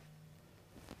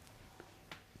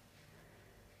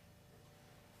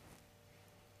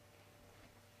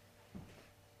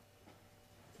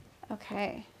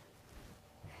 Okay.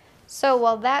 So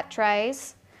while that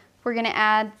dries, we're going to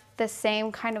add the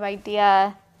same kind of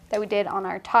idea that we did on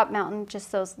our top mountain,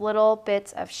 just those little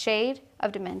bits of shade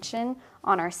of dimension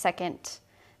on our second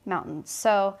mountain.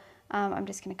 So I'm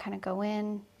just going to kind of go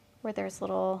in where there's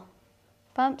little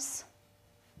bumps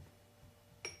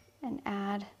and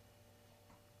add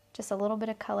just a little bit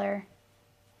of color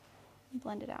and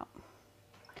blend it out.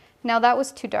 Now that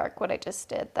was too dark, what I just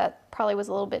did. That probably was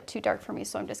a little bit too dark for me,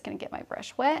 so I'm just going to get my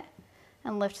brush wet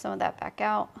and lift some of that back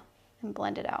out and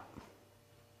blend it out.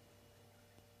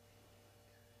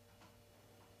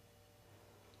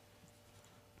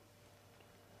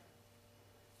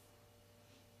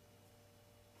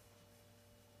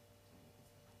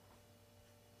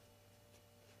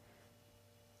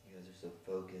 You guys are so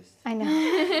focused. I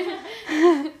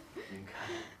know. You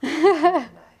got a knife.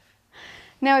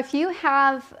 Now if you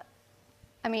have,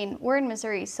 I mean, we're in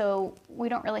Missouri, so we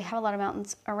don't really have a lot of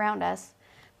mountains around us,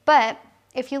 but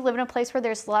if you live in a place where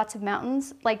there's lots of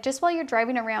mountains, like just while you're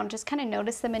driving around, just kind of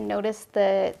notice them and notice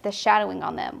the shadowing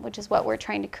on them, which is what we're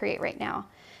trying to create right now.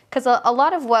 Because a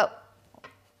lot of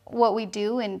what we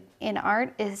do in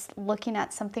art is looking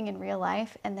at something in real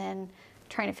life and then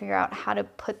trying to figure out how to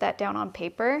put that down on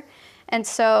paper. And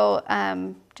so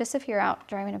just if you're out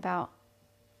driving about,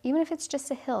 even if it's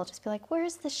just a hill, just be like,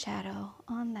 where's the shadow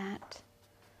on that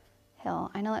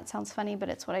hill? I know that sounds funny, but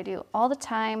it's what I do all the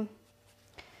time.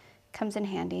 Comes in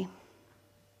handy.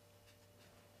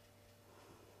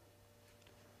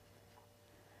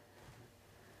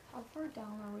 How far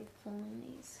down are we pulling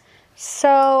these?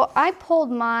 So I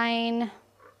pulled mine,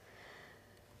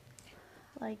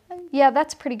 Like, yeah,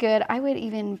 that's pretty good. I would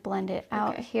even blend it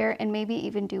out Okay. here and maybe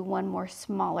even do one more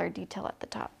smaller detail at the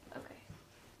top. okay.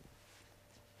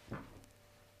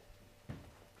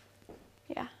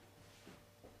 Yeah.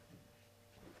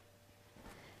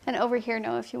 And over here,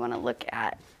 Noah, if you want to look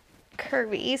at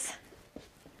curvies.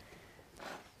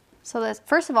 So this,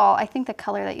 first of all, I think the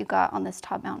color that you got on this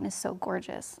top mountain is so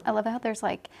gorgeous. I love how there's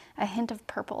like a hint of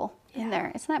purple in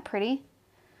there. Isn't that pretty?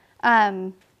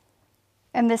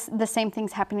 And the same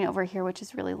thing's happening over here, which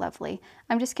is really lovely.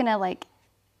 I'm just gonna like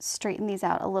straighten these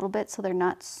out a little bit so they're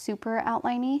not super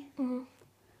outliney.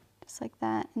 Just like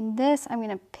that. And this I'm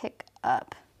gonna pick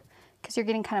up because you're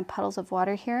getting kind of puddles of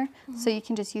water here. So you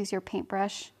can just use your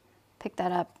paintbrush, pick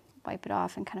that up, wipe it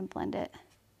off and kind of blend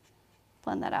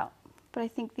that out. But I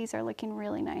think these are looking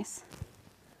really nice.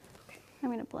 I'm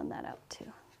gonna blend that out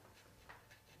too.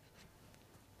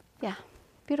 Yeah,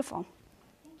 beautiful.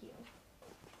 Thank you.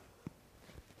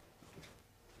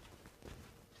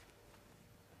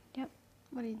 Yep,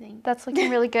 What do you think? that's looking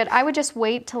really good. I would just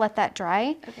wait to let that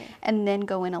dry Okay. and then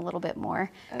go in a little bit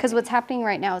more. Because Okay. what's happening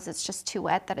right now is it's just too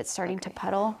wet that it's starting to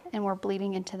puddle and we're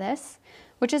bleeding into this,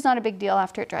 which is not a big deal.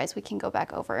 After it dries, we can go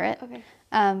back over it. Okay.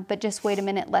 But just wait a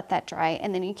minute, let that dry,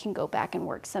 and then you can go back and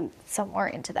work some more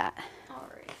into that. All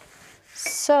right.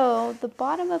 So the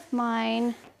bottom of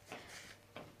mine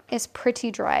is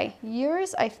pretty dry.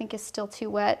 Yours, I think, is still too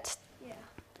wet. Yeah.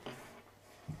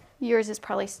 Yours is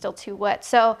probably still too wet.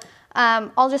 So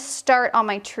I'll just start on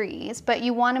my trees, but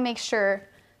you want to make sure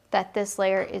that this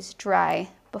layer is dry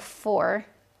before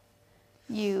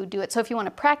you do it. So if you want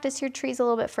to practice your trees a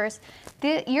little bit first,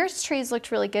 your trees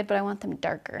looked really good, but I want them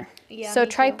darker. Yeah, so me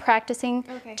try too. practicing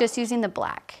Okay. just using the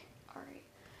black. All right.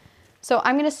 So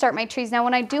I'm going to start my trees. Now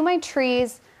when I do my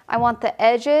trees, I want the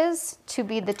edges to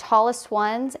be the tallest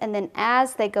ones, and then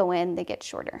as they go in, they get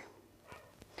shorter.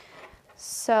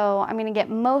 So I'm going to get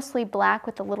mostly black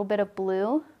with a little bit of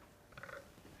blue.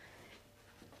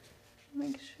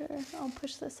 Make sure, I'll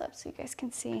push this up so you guys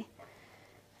can see.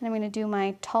 And I'm going to do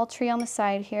my tall tree on the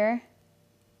side here.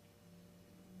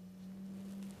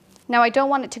 Now I don't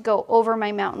want it to go over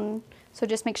my mountain, so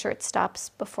just make sure it stops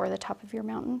before the top of your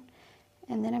mountain.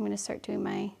 And then I'm going to start doing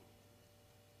my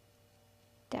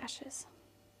dashes.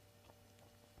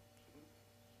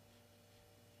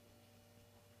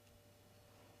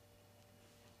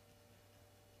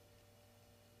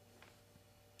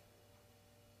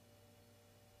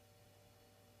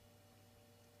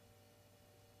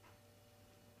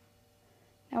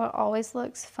 how it always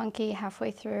looks funky halfway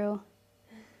through.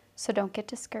 So don't get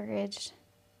discouraged.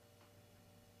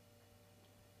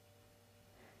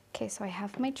 Okay, so I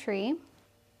have my tree.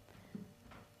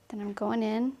 Then I'm going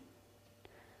in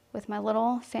with my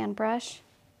little fan brush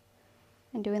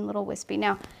and doing a little wispy.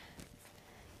 Now,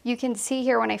 you can see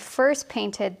here when I first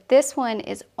painted, this one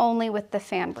is only with the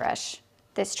fan brush,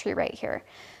 this tree right here.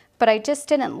 But I just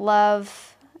didn't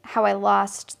love how I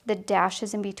lost the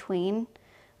dashes in between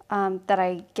that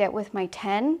I get with my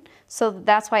 10. So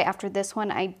that's why after this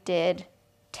one I did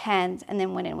 10s and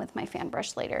then went in with my fan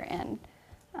brush later and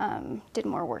did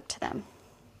more work to them.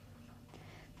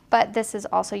 But this is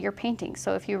also your painting.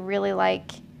 So if you really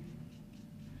like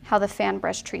how the fan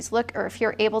brush trees look, or if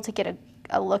you're able to get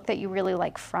a look that you really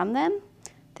like from them,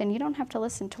 then you don't have to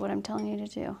listen to what I'm telling you to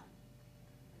do.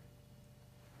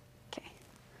 Okay,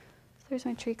 so there's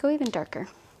my tree. Go even darker.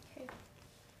 Okay.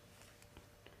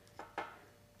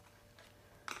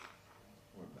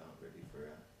 We're about ready for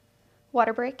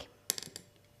Water break.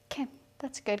 Okay,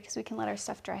 that's good because we can let our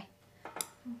stuff dry.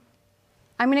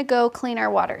 I'm gonna go clean our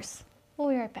waters. We'll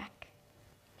be right back.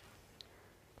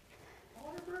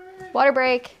 Water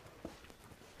break.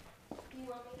 Do you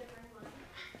want me to bring mine?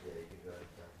 Yeah, you can go ahead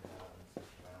and dump it out and switch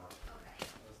them out. Okay.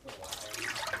 That's the wire.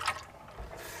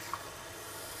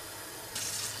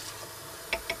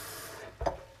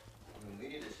 I mean, we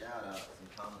need to shout out some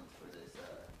comments for this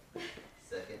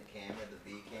second camera, the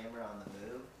V camera on the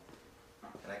move.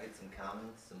 Can I get some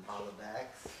comments, some follow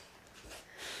backs?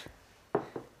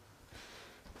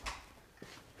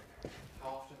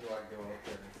 How often do I go up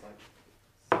there and it's like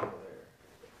still there?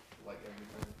 Like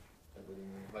everything? Like, what do you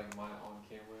mean? Like mine on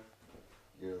camera?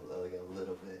 You're like a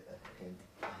little bit ahead.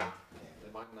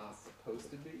 Am I not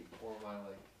supposed to be? Or am I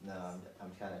like. No,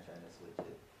 I'm kind of trying to switch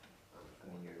it.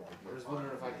 When you're like, I'm just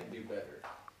wondering if I can do better.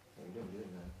 Yeah, you're doing good,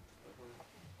 man.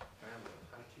 I have a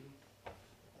Hachi.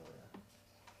 Oh,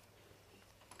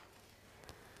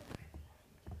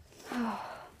 yeah.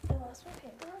 I lost my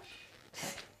paintbrush.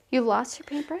 You lost your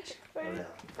paintbrush? Oh, no.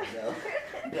 No.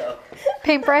 No.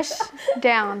 Paintbrush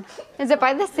down. Is it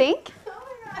by the sink? Oh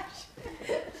my gosh.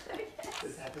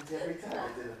 This happens every time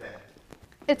it's in the van.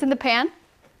 It's in the pan?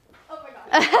 Oh my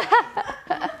gosh.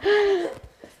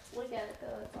 Look at it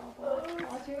though, it's all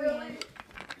Oh, really?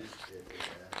 Just shit with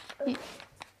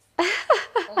that.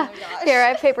 Oh my gosh. Here, I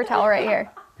have paper towel right here.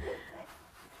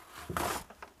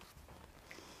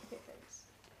 Okay, thanks.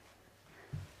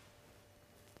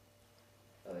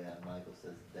 Oh, yeah, Michael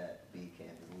says that B cam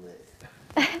is lit.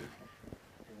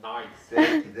 Nice.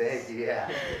 Thank you,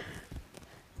 yeah.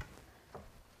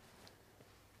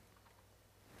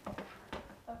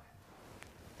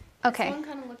 Okay. This one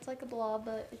kind of looks like a blob,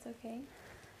 but it's okay.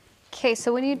 Okay,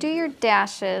 so when you do your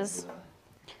dashes,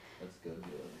 Let's go do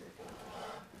it.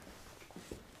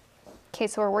 okay,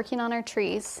 so we're working on our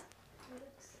trees.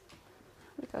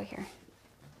 We go here.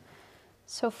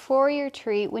 So for your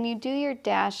tree, when you do your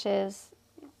dashes,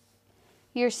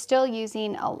 you're still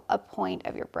using a point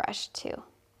of your brush too.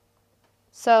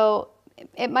 So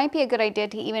it might be a good idea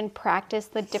to even practice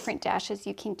the different dashes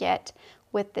you can get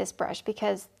with this brush,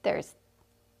 because there's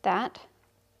that,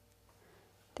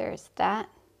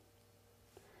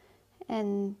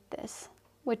 and this,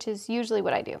 which is usually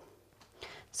what I do.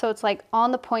 So it's like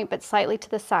on the point but slightly to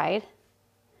the side.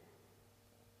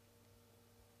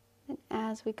 And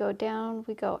as we go down,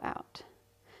 we go out.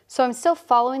 So I'm still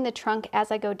following the trunk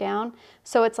as I go down.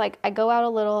 So it's like I go out a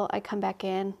little, I come back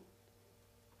in,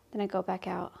 then I go back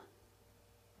out.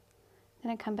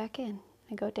 Then I come back in,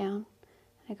 I go down,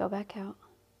 and I go back out.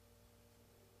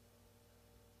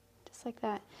 Just like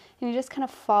that. And you just kind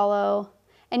of follow,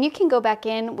 and you can go back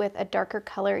in with a darker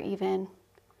color even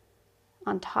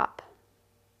on top.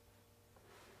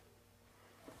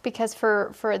 Because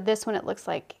for this one, it looks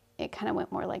like it kind of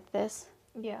went more like this.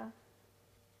 Yeah.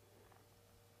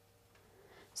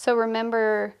 So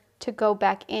remember to go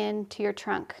back into your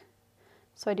trunk.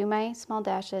 So I do my small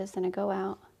dashes, then I go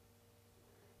out,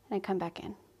 and I come back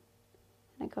in,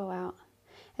 and I go out.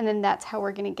 And then that's how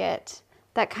we're gonna get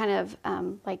that kind of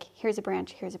like, here's a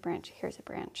branch, here's a branch, here's a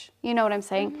branch. You know what I'm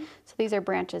saying? Mm-hmm. So these are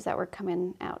branches that we're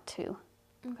coming out to.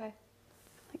 Okay.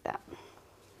 Like that.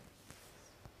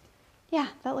 Yeah,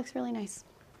 that looks really nice.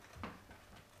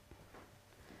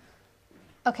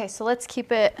 Okay, so let's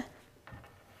keep it.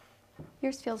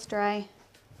 Yours feels dry.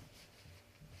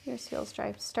 Yours feels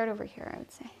dry. Start over here, I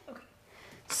would say. Okay.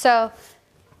 So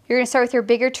you're gonna start with your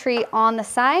bigger tree on the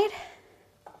side.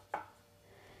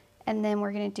 And then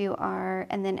we're gonna do our,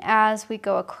 and then as we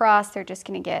go across, they're just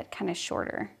gonna get kind of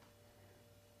shorter.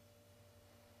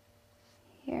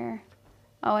 Here.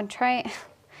 Oh, and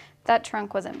That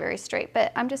trunk wasn't very straight,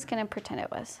 but I'm just gonna pretend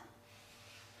it was.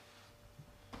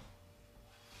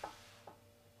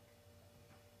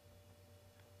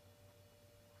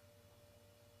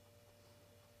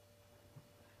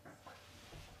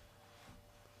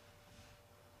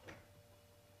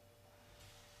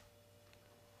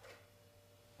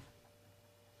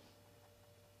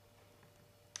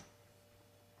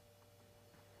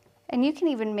 And you can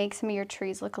even make some of your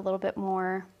trees look a little bit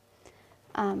more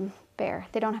bare.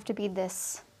 They don't have to be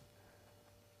this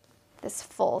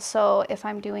full. So if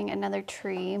I'm doing another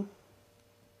tree,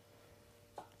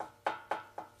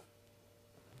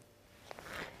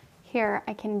 here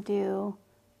I can do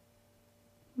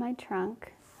my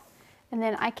trunk, and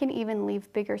then I can even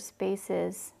leave bigger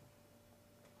spaces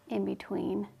in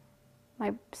between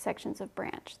my sections of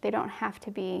branch. They don't have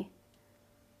to be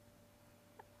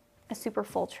a super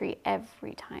full tree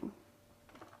every time.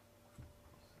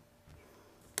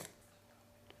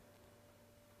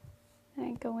 And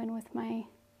I go in with my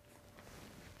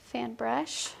fan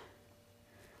brush.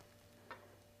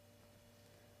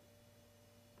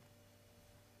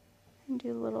 And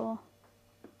do little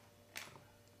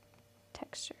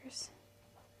textures.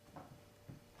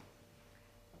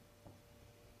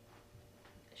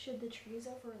 Should the trees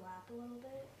overlap a little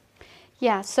bit?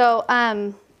 Yeah, so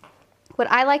what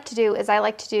I like to do is I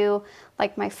like to do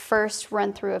like my first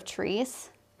run through of trees,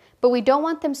 but we don't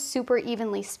want them super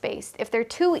evenly spaced. If they're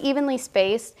too evenly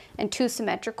spaced and too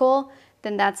symmetrical,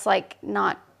 then that's like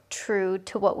not true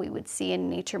to what we would see in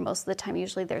nature most of the time.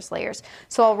 Usually there's layers.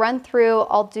 So I'll run through,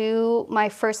 I'll do my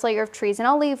first layer of trees, and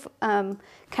I'll leave kind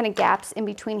of gaps in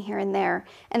between here and there.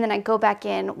 And then I go back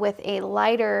in with a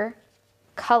lighter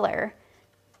color.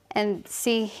 And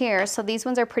see here, so these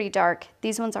ones are pretty dark,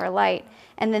 these ones are light,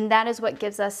 and then that is what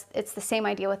gives us, it's the same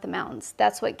idea with the mountains,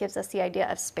 that's what gives us the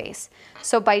idea of space.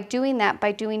 So by doing that,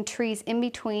 by doing trees in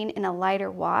between in a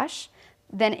lighter wash,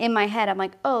 then in my head I'm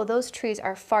like, oh, those trees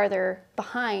are farther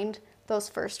behind those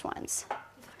first ones.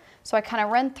 So I kind of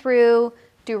run through,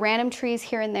 do random trees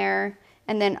here and there,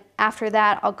 and then after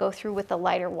that I'll go through with the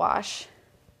lighter wash.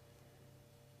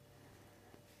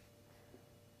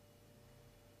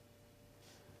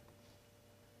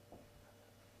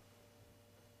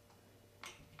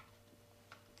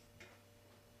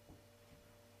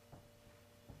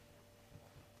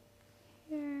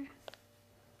 Here.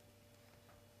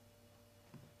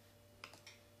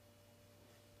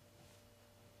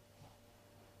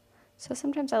 So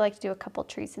sometimes I like to do a couple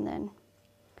trees and then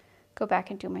go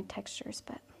back and do my textures,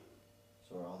 but.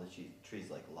 So are all the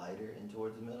trees like lighter in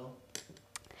towards the middle?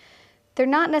 They're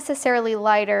not necessarily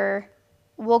lighter.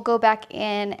 We'll go back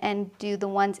in and do the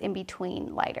ones in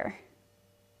between lighter.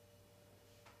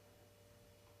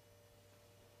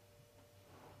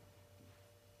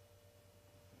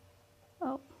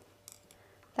 Oh,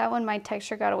 that one my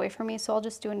texture got away from me, so I'll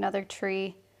just do another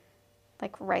tree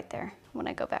like right there when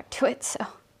I go back to it, so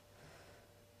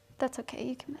that's okay,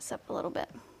 you can mess up a little bit.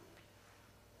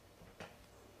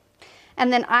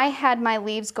 And then I had my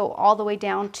leaves go all the way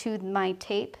down to my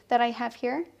tape that I have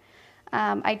here.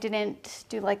 I didn't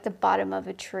do like the bottom of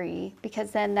a tree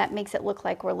because then that makes it look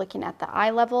like we're looking at the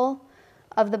eye level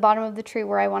of the bottom of the tree,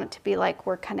 where I want it to be like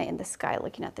we're kind of in the sky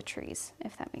looking at the trees,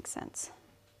 if that makes sense.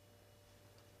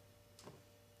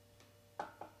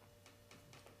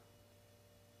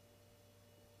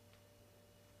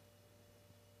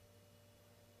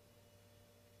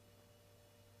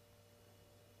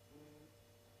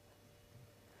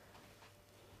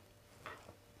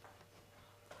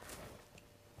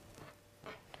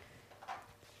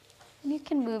 You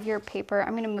can move your paper.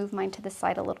 I'm going to move mine to the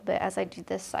side a little bit as I do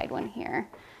this side one here.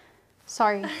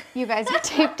 Sorry, you guys are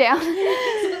taped down.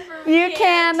 You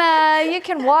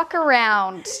can walk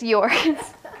around yours.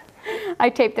 I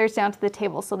taped theirs down to the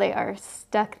table, so they are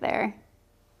stuck there.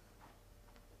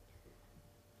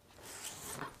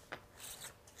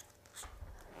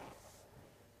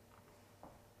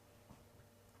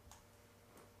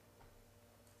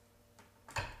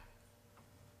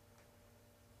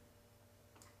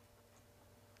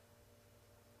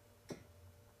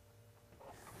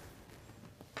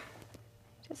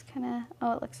 Just kind of,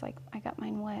 oh, it looks like I got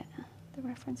mine wet, the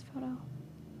reference photo.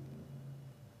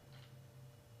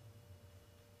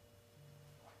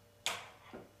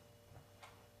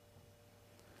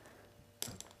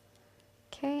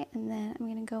 Okay, and then I'm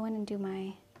going to go in and do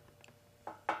my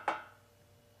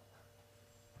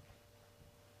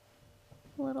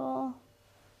little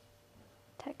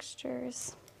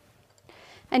textures.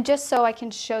 And just so I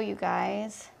can show you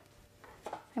guys,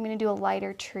 I'm going to do a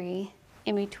lighter tree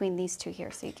in between these two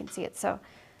here so you can see it. So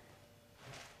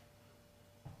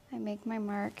I make my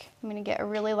mark. I'm gonna get a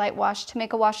really light wash. To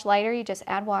make a wash lighter, you just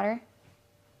add water.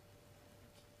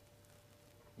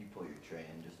 You pull your tray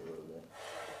in just a little bit.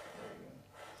 There you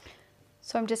go.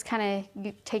 So I'm just kind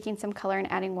of taking some color and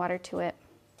adding water to it.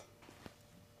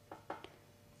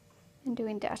 And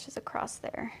doing dashes across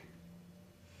there.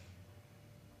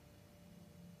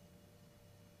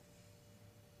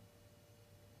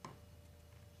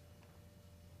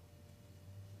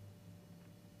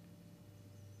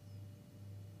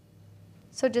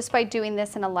 So just by doing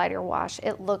this in a lighter wash,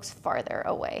 it looks farther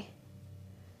away.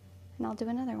 And I'll do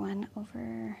another one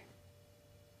over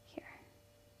here.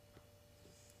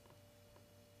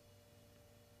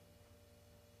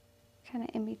 Kind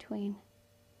of in between.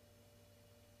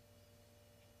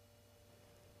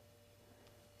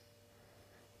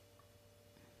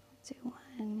 Do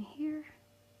one here.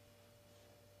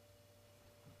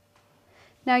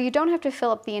 Now you don't have to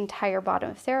fill up the entire bottom.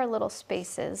 If there are little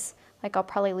spaces, like I'll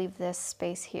probably leave this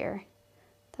space here,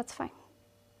 that's fine.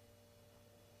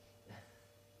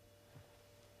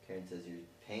 Karen says your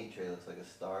paint tray looks like a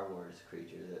Star Wars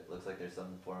creature. That looks like there's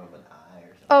some form of an eye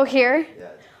or something. Oh, here? Yeah,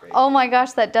 it's crazy. Oh my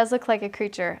gosh, that does look like a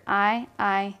creature.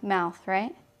 Eye, mouth,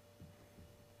 right?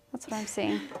 That's what I'm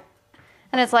seeing.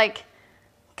 And it's like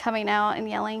coming out and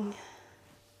yelling.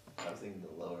 I was thinking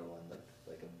the lower one looked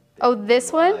like a big Oh,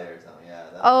 this one? eye or something. Yeah,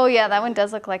 Oh yeah, that one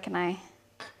does look like an eye.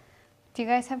 Do you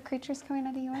guys have creatures coming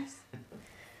out of yours?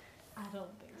 I don't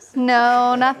think so.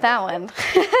 No, not that one.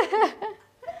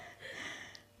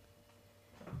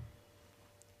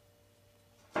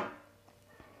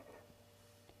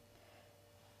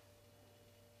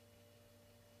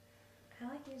 I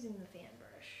like using the fan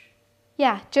brush.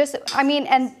 Yeah, just, I mean,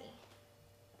 and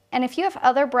if you have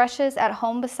other brushes at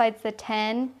home besides the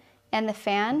 10 and the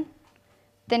fan,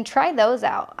 then try those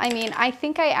out. I mean, I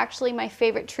think my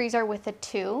favorite trees are with a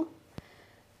 2.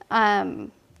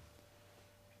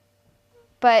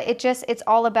 But it's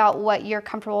all about what you're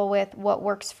comfortable with, what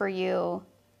works for you,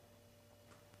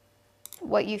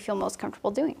 what you feel most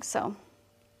comfortable doing, so.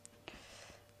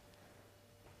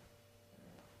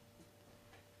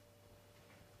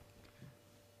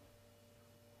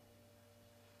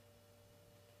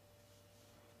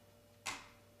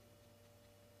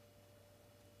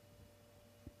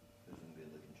 There's some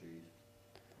good looking trees.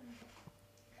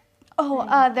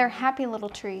 Oh, they're happy little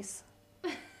trees.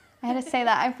 I had to say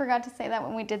that. I forgot to say that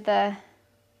when we did the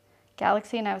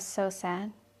galaxy, and I was so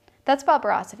sad. That's Bob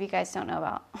Ross, if you guys don't know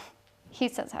about. He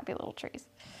says happy little trees.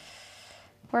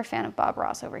 We're a fan of Bob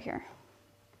Ross over here.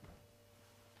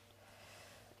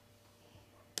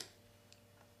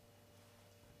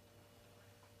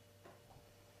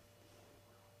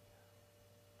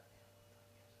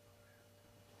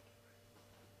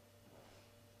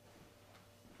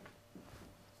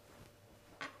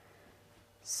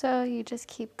 So you just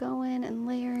keep going and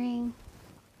layering.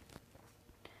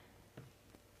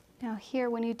 Now here,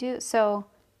 when you do, so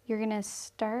you're gonna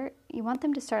start, you want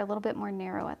them to start a little bit more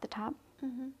narrow at the top.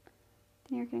 Mm-hmm.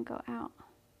 Then you're gonna go out.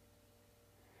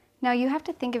 Now you have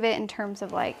to think of it in terms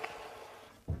of like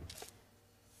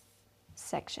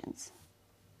sections.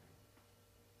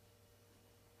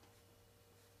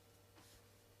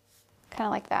 Kind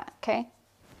of like that, okay?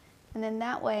 And then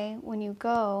that way, when you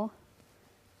go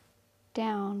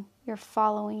down, you're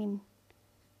following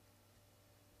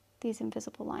these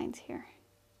invisible lines here.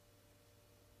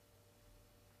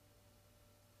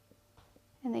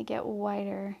 And they get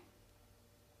wider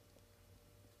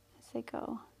as they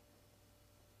go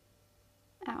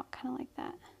out, kind of like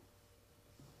that.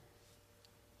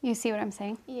 You see what I'm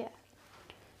saying? Yeah.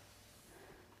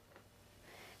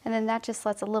 And then that just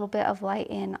lets a little bit of light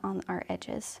in on our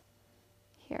edges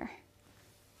here.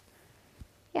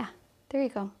 Yeah, there you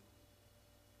go.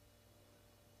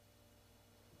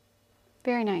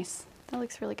 Very nice. That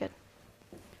looks really good.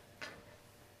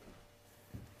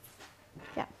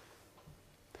 Yeah.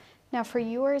 Now for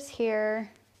yours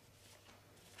here,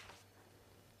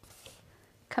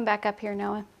 come back up here,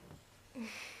 Noah.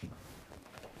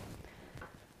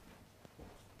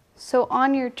 So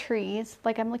on your trees,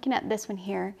 like I'm looking at this one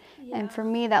here, Yeah. and for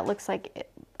me that looks like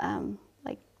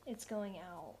It's going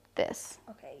out. this,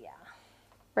 Okay, yeah.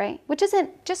 right? Which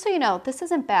isn't, just so you know, this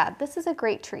isn't bad. This is a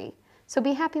great tree. So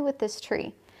be happy with this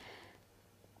tree.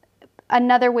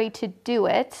 Another way to do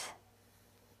it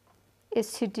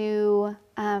is to do,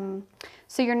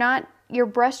 so your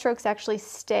brush strokes actually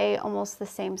stay almost the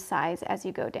same size as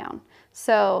you go down.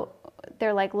 So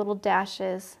they're like little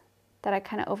dashes that I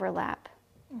kind of overlap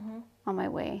on my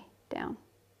way down.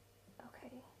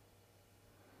 Okay.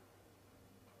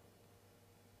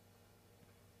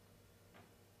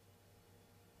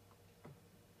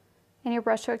 And your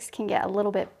brush strokes can get a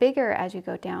little bit bigger as you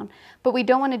go down. But we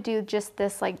don't want to do just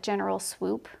this like general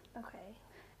swoop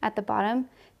at the bottom,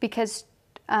 because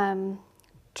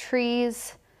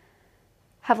trees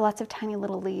have lots of tiny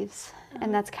little leaves.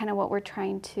 And that's kind of what we're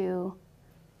trying to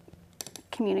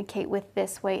communicate with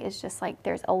this way, is just like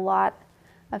there's a lot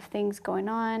of things going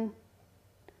on.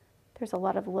 There's a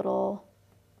lot of little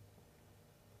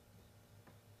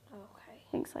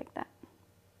things like that.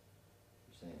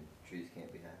 You're saying trees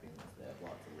can't be happy unless they have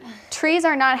lots of leaves. Trees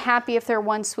are not happy if they're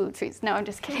one swoop trees. No, I'm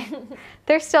just kidding.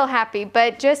 They're still happy,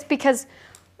 but just because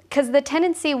the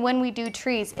tendency when we do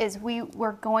trees is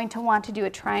we're going to want to do a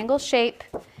triangle shape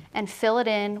and fill it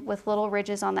in with little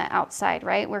ridges on the outside,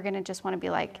 right? We're going to just want to be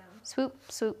like swoop,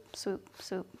 swoop, swoop,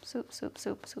 swoop, swoop, swoop,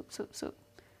 swoop, swoop, swoop, swoop.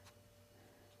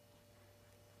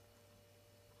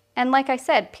 And like I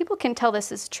said, people can tell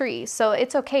this is tree, so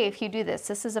it's okay if you do this.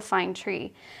 This is a fine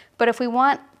tree. But if we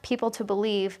want people to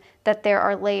believe that there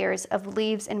are layers of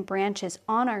leaves and branches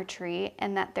on our tree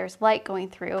and that there's light going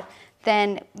through,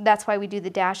 then that's why we do the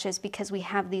dashes, because we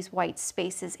have these white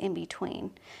spaces in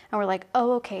between. And we're like,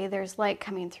 oh, okay, there's light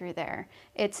coming through there.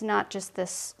 It's not just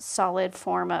this solid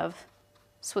form of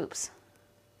swoops.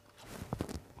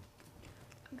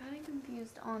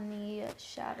 Confused on the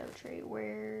shadow tree.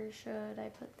 Where should I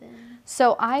put them?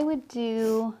 So I would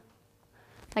do,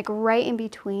 like right in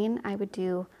between, I would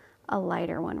do a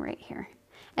lighter one right here.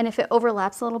 And if it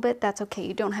overlaps a little bit, that's okay.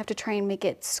 You don't have to try and make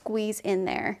it squeeze in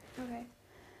there. Okay.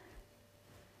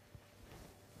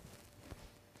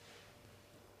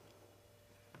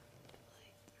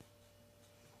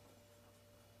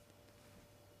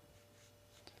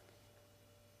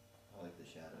 I like the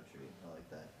shadow tree. I like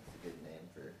that. It's a good name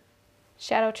for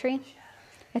Shadow tree?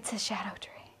 It's a shadow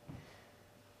tree.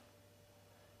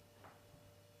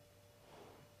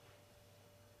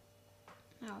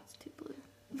 Oh, it's too blue.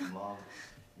 Mom.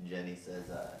 Jenny says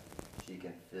she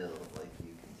can feel like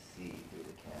you can see through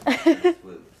the camera. She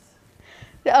swoops.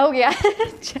 Oh yeah.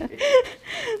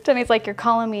 Jenny's like, you're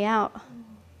calling me out.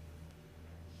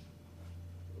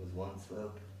 It was one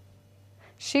swoop.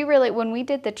 She really, when we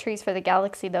did the trees for the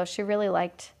galaxy though, she really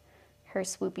liked her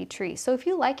swoopy tree. So if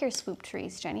you like your swoop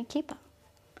trees, Jenny, keep them.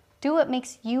 Do what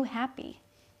makes you happy.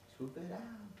 Swoop it out.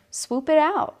 Swoop it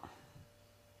out.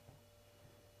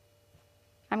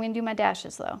 I'm going to do my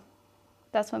dashes though.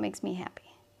 That's what makes me happy.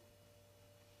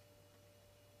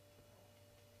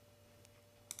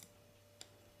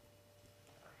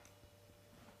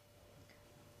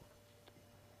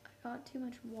 I got too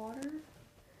much water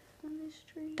on this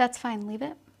tree. That's fine, leave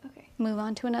it. Okay. Move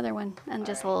on to another one and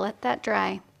just let that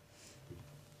dry.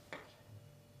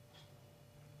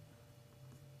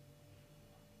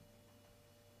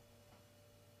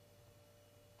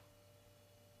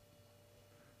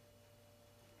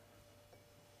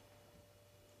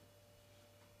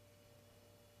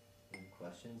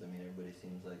 Questions? I mean, everybody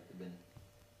seems like they've been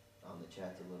on the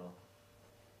chats a little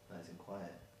nice and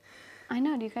quiet. I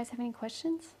know. Do you guys have any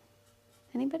questions?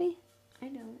 Anybody I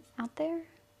don't. out there?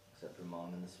 Except for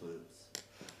Mom and the swoops.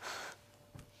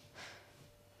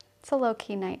 It's a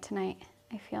low-key night tonight,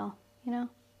 I feel, you know?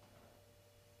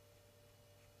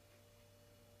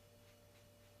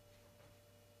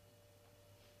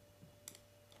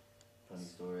 Funny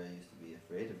story, I used to be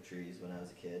afraid of trees when I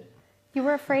was a kid. You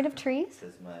were afraid of trees?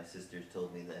 Because my sisters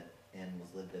told me that animals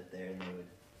lived up there and they would,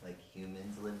 like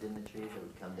humans lived in the trees that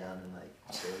would come down and like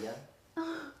kill ya.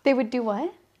 They would do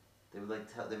what? They would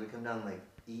like they would come down and like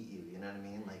eat you, you know what I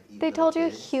mean? Like eat They little told you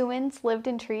kids. humans lived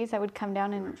in trees that would come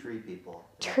down They were and... tree people.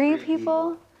 They were Tree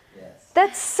people? Yes.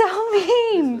 That's so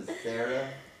mean. This was Sarah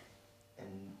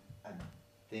and I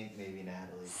think maybe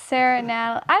Natalie. Sarah,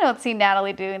 Natalie. I don't see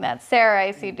Natalie doing that. Sarah,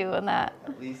 I see doing that.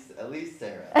 At least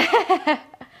Sarah.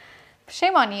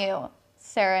 Shame on you,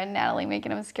 Sarah and Natalie,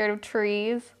 making them scared of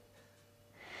trees.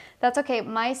 That's okay.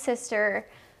 My sister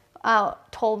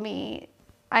told me,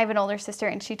 I have an older sister,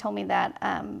 and she told me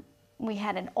that we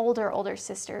had an older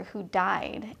sister who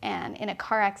died and in a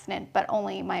car accident, but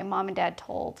only my mom and dad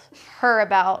told her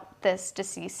about this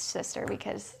deceased sister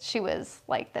because she was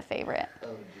like the favorite. Oh,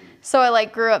 geez. So I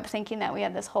like grew up thinking that we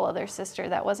had this whole other sister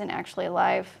that wasn't actually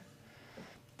alive.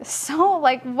 So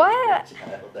like what?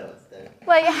 Child that was there.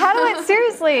 Like how do I,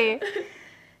 seriously?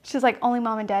 She's like, only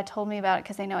mom and dad told me about it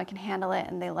because they know I can handle it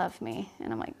and they love me.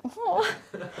 And I'm like, oh.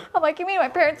 I'm like, you mean my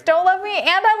parents don't love me and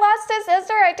I lost a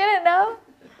sister? I didn't know.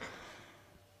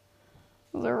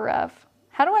 It was rough.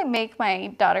 How do I make my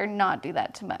daughter not do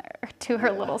that to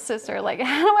her little sister? Like,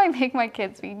 how do I make my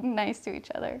kids be nice to each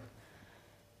other?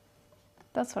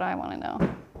 That's what I want to know.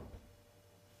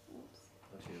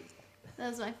 Oh, shoot. That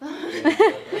was my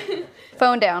phone.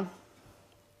 Phone down.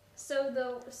 So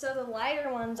the lighter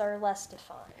ones are less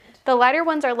defined. The lighter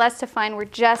ones are less defined. We're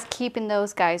just keeping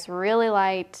those guys really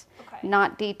light, Okay.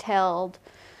 not detailed,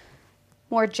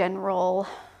 more general.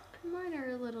 Mine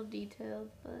are a little detailed,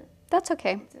 but That's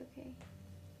okay. it's okay.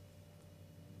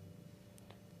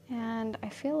 And I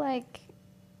feel like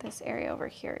this area over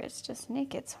here is just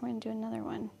naked, so we're gonna do another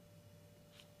one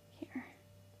here.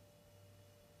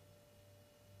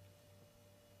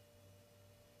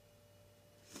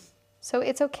 So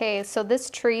it's okay. So this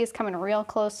tree is coming real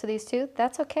close to these two.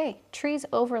 That's okay. Trees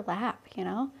overlap, you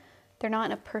know? They're not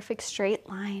in a perfect straight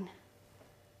line.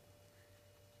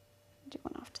 Do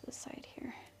one off to the side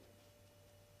here.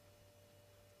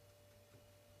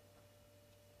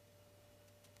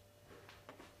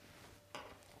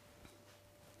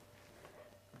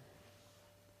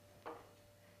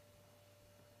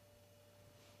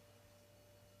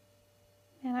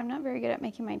 And I'm not very good at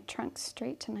making my trunk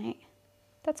straight tonight.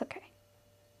 That's okay.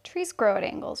 Trees grow at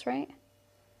angles, right?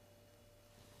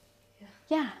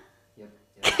 Yeah. Yep.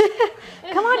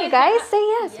 Come on, you guys, say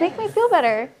yes. Make me feel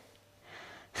better.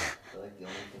 I feel like the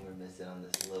only thing we're missing on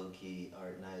this low-key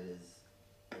art night is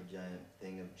a giant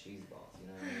thing of cheese balls, you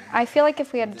know what I mean? I feel like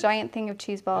if we had a giant thing of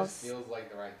cheese This balls, feels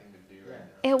like the right thing to do right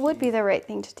now. it would be the right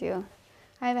thing to do.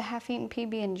 I have a half-eaten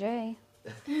PB&J.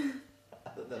 I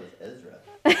thought that was Ezra.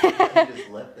 You just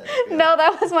left that. No,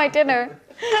 that was my dinner.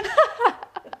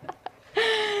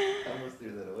 I almost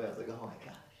threw that away. I was like, oh my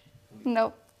gosh.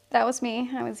 Nope, that was me.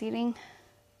 I was eating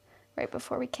right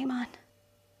before we came on.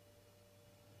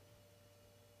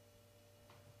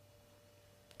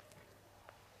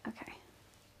 Okay.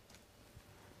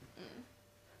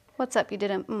 What's up? You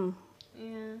did a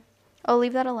Yeah. Oh,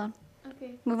 leave that alone.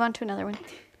 Okay. Move on to another one.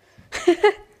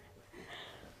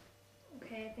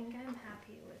 Okay, I think I'm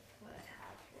happy with what I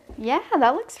have here. Yeah,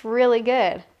 that looks really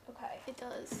good. Okay. It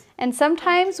does. And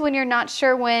sometimes when you're not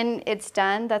sure when it's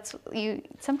done,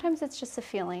 sometimes it's just a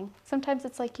feeling. Sometimes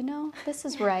it's like, you know, this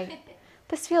is right.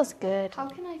 This feels good. How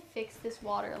can I fix this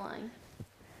water line?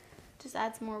 Just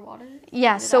add some more water?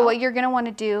 Yeah, Smooth it so what out? you're gonna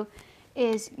wanna do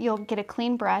is you'll get a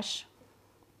clean brush.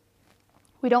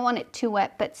 We don't want it too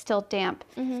wet, but still damp.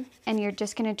 Mhm. And you're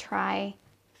just gonna try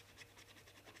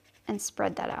and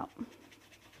spread that out.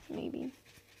 Maybe.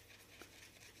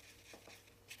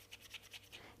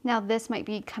 Now this might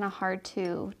be kind of hard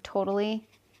to totally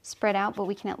spread out, but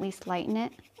we can at least lighten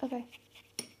it. Okay.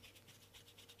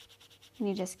 And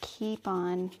you just keep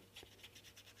on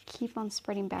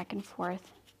spreading back and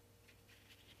forth.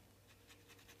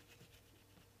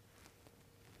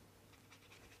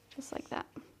 Just like that.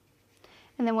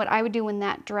 And then what I would do when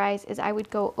that dries is I would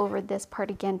go over this part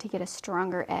again to get a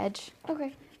stronger edge.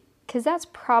 Okay. Because that's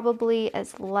probably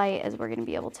as light as we're going to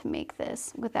be able to make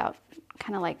this without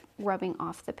kind of like rubbing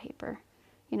off the paper.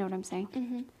 You know what I'm saying?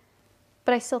 Mhm.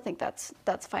 But I still think that's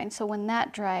fine. So when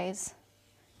that dries,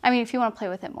 I mean, if you want to play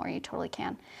with it more, you totally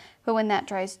can. But when that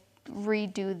dries,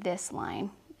 redo this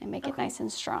line and make it Okay. nice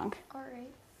and strong. All right.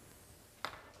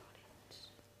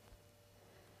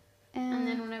 And, And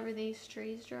then whenever these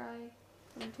trees dry,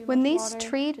 don't do When much these water,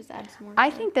 tree- just add some more. I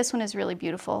to it. think this one is really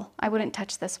beautiful. I wouldn't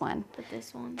touch this one. But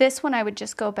this one. This one I would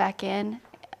just go back in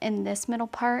this middle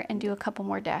part and do a couple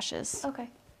more dashes. Okay.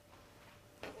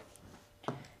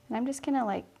 And I'm just gonna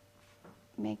like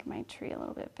make my tree a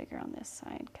little bit bigger on this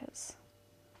side because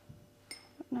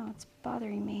no, it's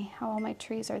bothering me how all my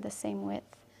trees are the same width.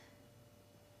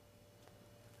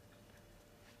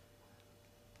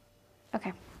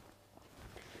 Okay.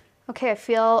 Okay, I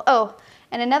feel, oh,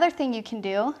 and another thing you can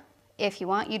do if you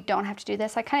want, you don't have to do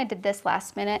this. I kind of did this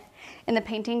last minute in the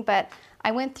painting, but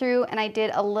I went through and I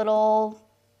did a little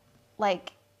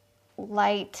like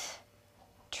light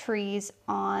trees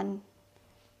on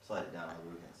Slide it down a little, we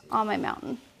can see it. on my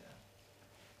mountain. Yeah.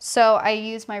 So I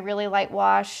used my really light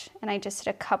wash and I just did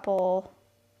a couple.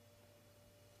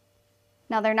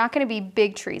 Now they're not going to be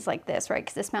big trees like this, right?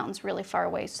 Because this mountain's really far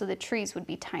away, so the trees would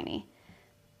be tiny.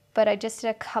 But I just did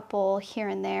a couple here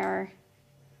and there.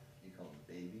 You call them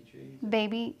baby trees?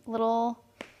 Baby, little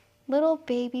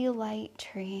baby light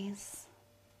trees.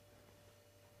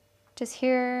 Just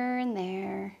here and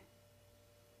there.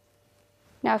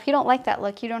 Now, if you don't like that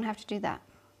look, you don't have to do that.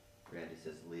 Randy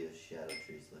says Leah's shadow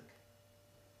trees look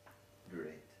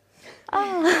great.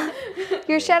 Oh,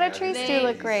 your shadow Yeah, trees do thanks.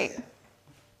 look great. Yeah.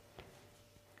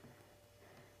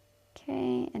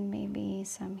 Okay, and maybe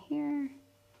some here.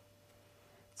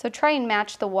 So try and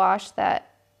match the wash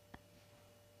that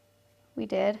we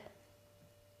did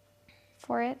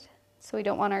for it. So we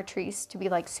don't want our trees to be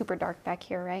like super dark back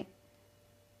here, right?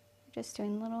 We're just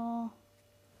doing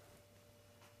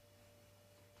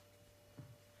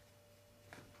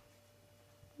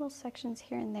little sections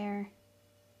here and there.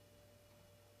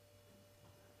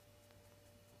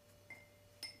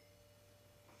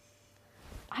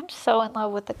 I'm so in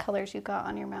love with the colors you got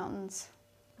on your mountains.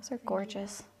 Those are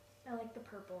gorgeous. I like the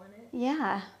purple in it.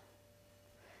 Yeah.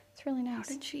 It's really How nice.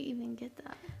 did she even get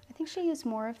that? I think she used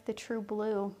more of the true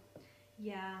blue.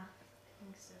 Yeah, I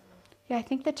think so. Yeah, I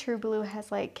think the true blue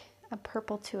has like a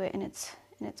purple to it in its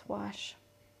wash.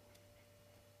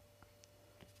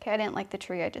 Okay, I didn't like the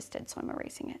tree I just did, so I'm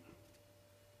erasing it.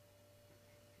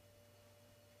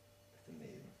 It's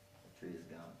amazing. The tree is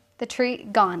gone. The tree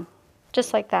gone,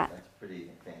 just like that. That's pretty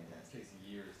It fantastic. takes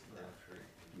years to grow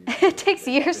a tree. It takes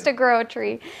years to grow a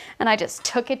tree, and I just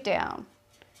took it down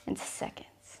in seconds.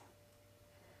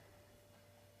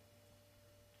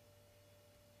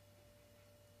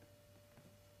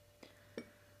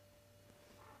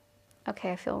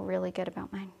 Okay, I feel really good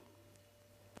about mine.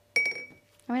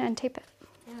 I'm gonna untape it.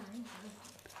 Yeah, I think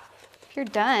If you're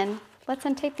done, let's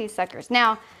untape these suckers.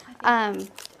 Now,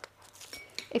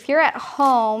 if you're at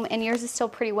home and yours is still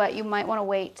pretty wet, you might want to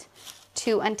wait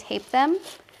to untape them,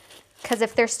 because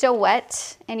if they're still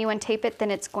wet and you untape it, then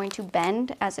it's going to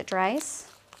bend as it dries.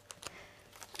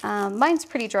 Mine's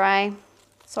pretty dry,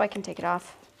 so I can take it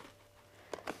off.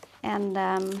 And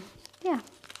yeah,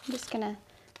 I'm just gonna,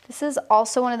 this is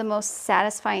also one of the most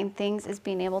satisfying things, is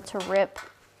being able to rip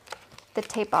the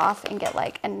tape off and get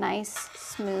like a nice,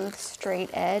 smooth, straight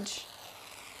edge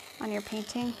on your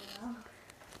painting.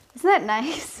 Isn't that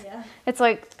nice? Yeah. It's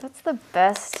like, that's the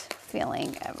best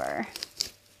feeling ever.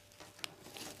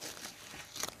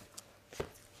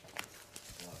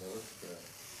 Wow, that looks good.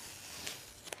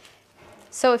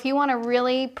 So if you want a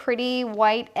really pretty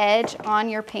white edge on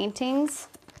your paintings,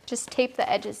 just tape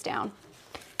the edges down.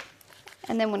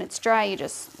 And then when it's dry, you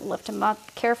just lift them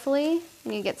up carefully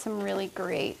and you get some really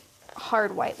great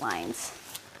hard white lines.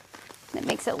 And it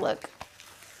makes it look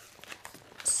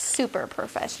super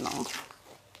professional.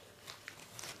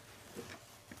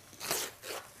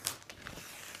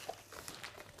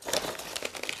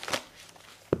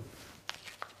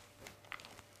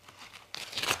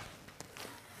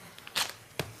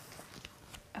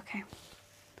 Okay.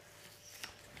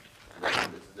 This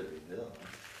is the reveal.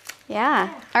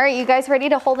 Yeah. All right, you guys ready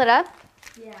to hold it up?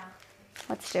 Yeah.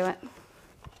 Let's do it.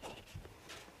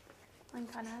 Mine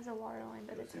kind of has a water line,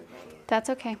 but it's okay. That's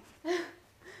okay.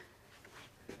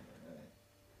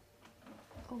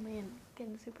 Oh man,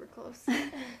 getting super close.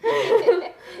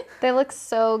 They look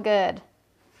so good.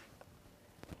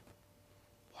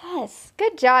 Yes,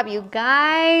 good job, you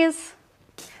guys.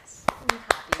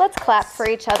 Let's clap for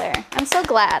each other. I'm so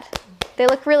glad. They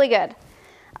look really good.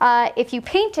 If you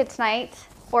painted tonight,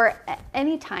 or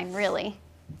any time really,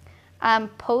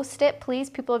 post it, please.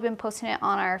 People have been posting it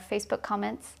on our Facebook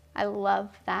comments. I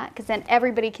love that, because then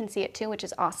everybody can see it too, which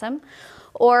is awesome.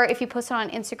 Or if you post it on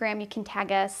Instagram, you can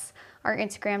tag us. Our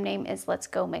Instagram name is Let's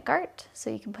Go Make Art, so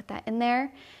you can put that in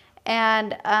there.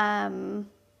 And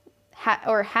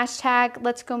or hashtag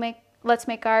Let's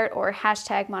Make Art, or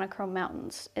hashtag Monochrome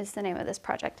Mountains is the name of this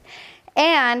project.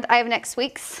 And I have next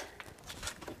week's.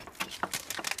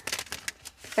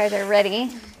 You guys are ready.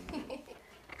 The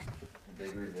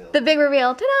big reveal. The big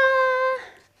reveal. Ta-da!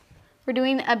 We're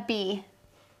doing a bee.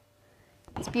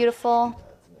 It's beautiful. That's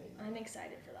amazing. I'm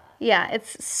excited for that. Yeah,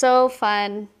 it's so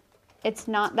fun. It's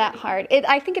not that hard.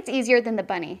 I think it's easier than the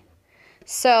bunny.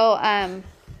 So,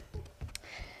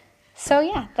 so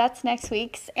yeah, that's next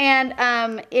week's. And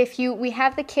we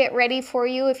have the kit ready for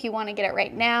you if you want to get it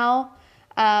right now.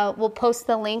 We'll post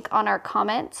the link on our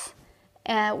comments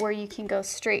where you can go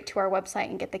straight to our website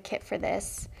and get the kit for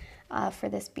this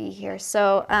bee here.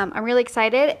 So I'm really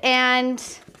excited. And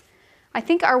I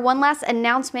think our one last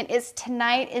announcement is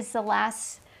tonight is the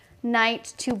last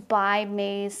night to buy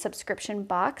May's subscription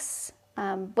box.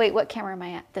 Wait, what camera am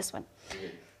I at? This one.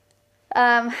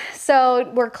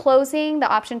 So we're closing the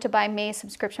option to buy May's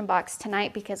subscription box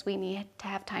tonight because we need to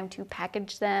have time to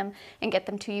package them and get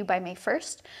them to you by May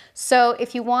 1st. So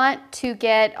if you want to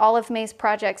get all of May's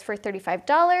projects for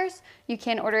 $35, you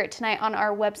can order it tonight on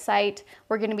our website.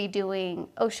 We're going to be doing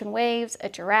ocean waves, a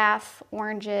giraffe,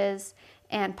 oranges,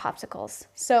 and popsicles.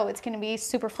 So it's going to be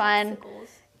super fun. Popsicles.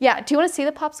 Yeah, do you want to see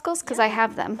the popsicles? Because I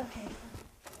have them. Okay.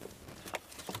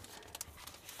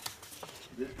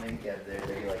 This thing kept there,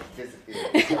 they like disappeared.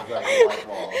 It was like a white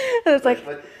wall. It's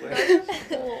like,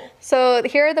 Cool. so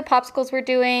here are the popsicles we're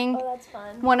doing. Oh, that's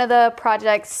fun. One of the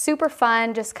projects, super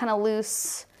fun, just kind of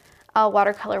loose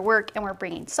watercolor work, and we're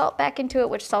bringing salt back into it,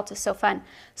 which salt is so fun.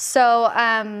 So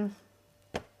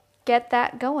get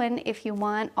that going if you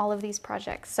want all of these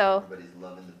projects. So, Everybody's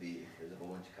loving the bee. There's a whole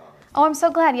bunch of comments. oh, I'm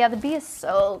so glad. Yeah, the bee is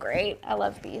so great. I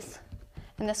love bees.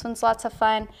 And this one's lots of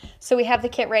fun. So we have the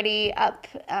kit ready up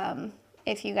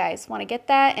if you guys want to get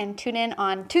that, and tune in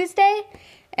on Tuesday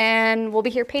and we'll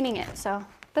be here painting it. So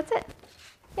that's it.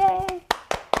 Yay.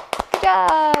 Good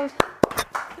job.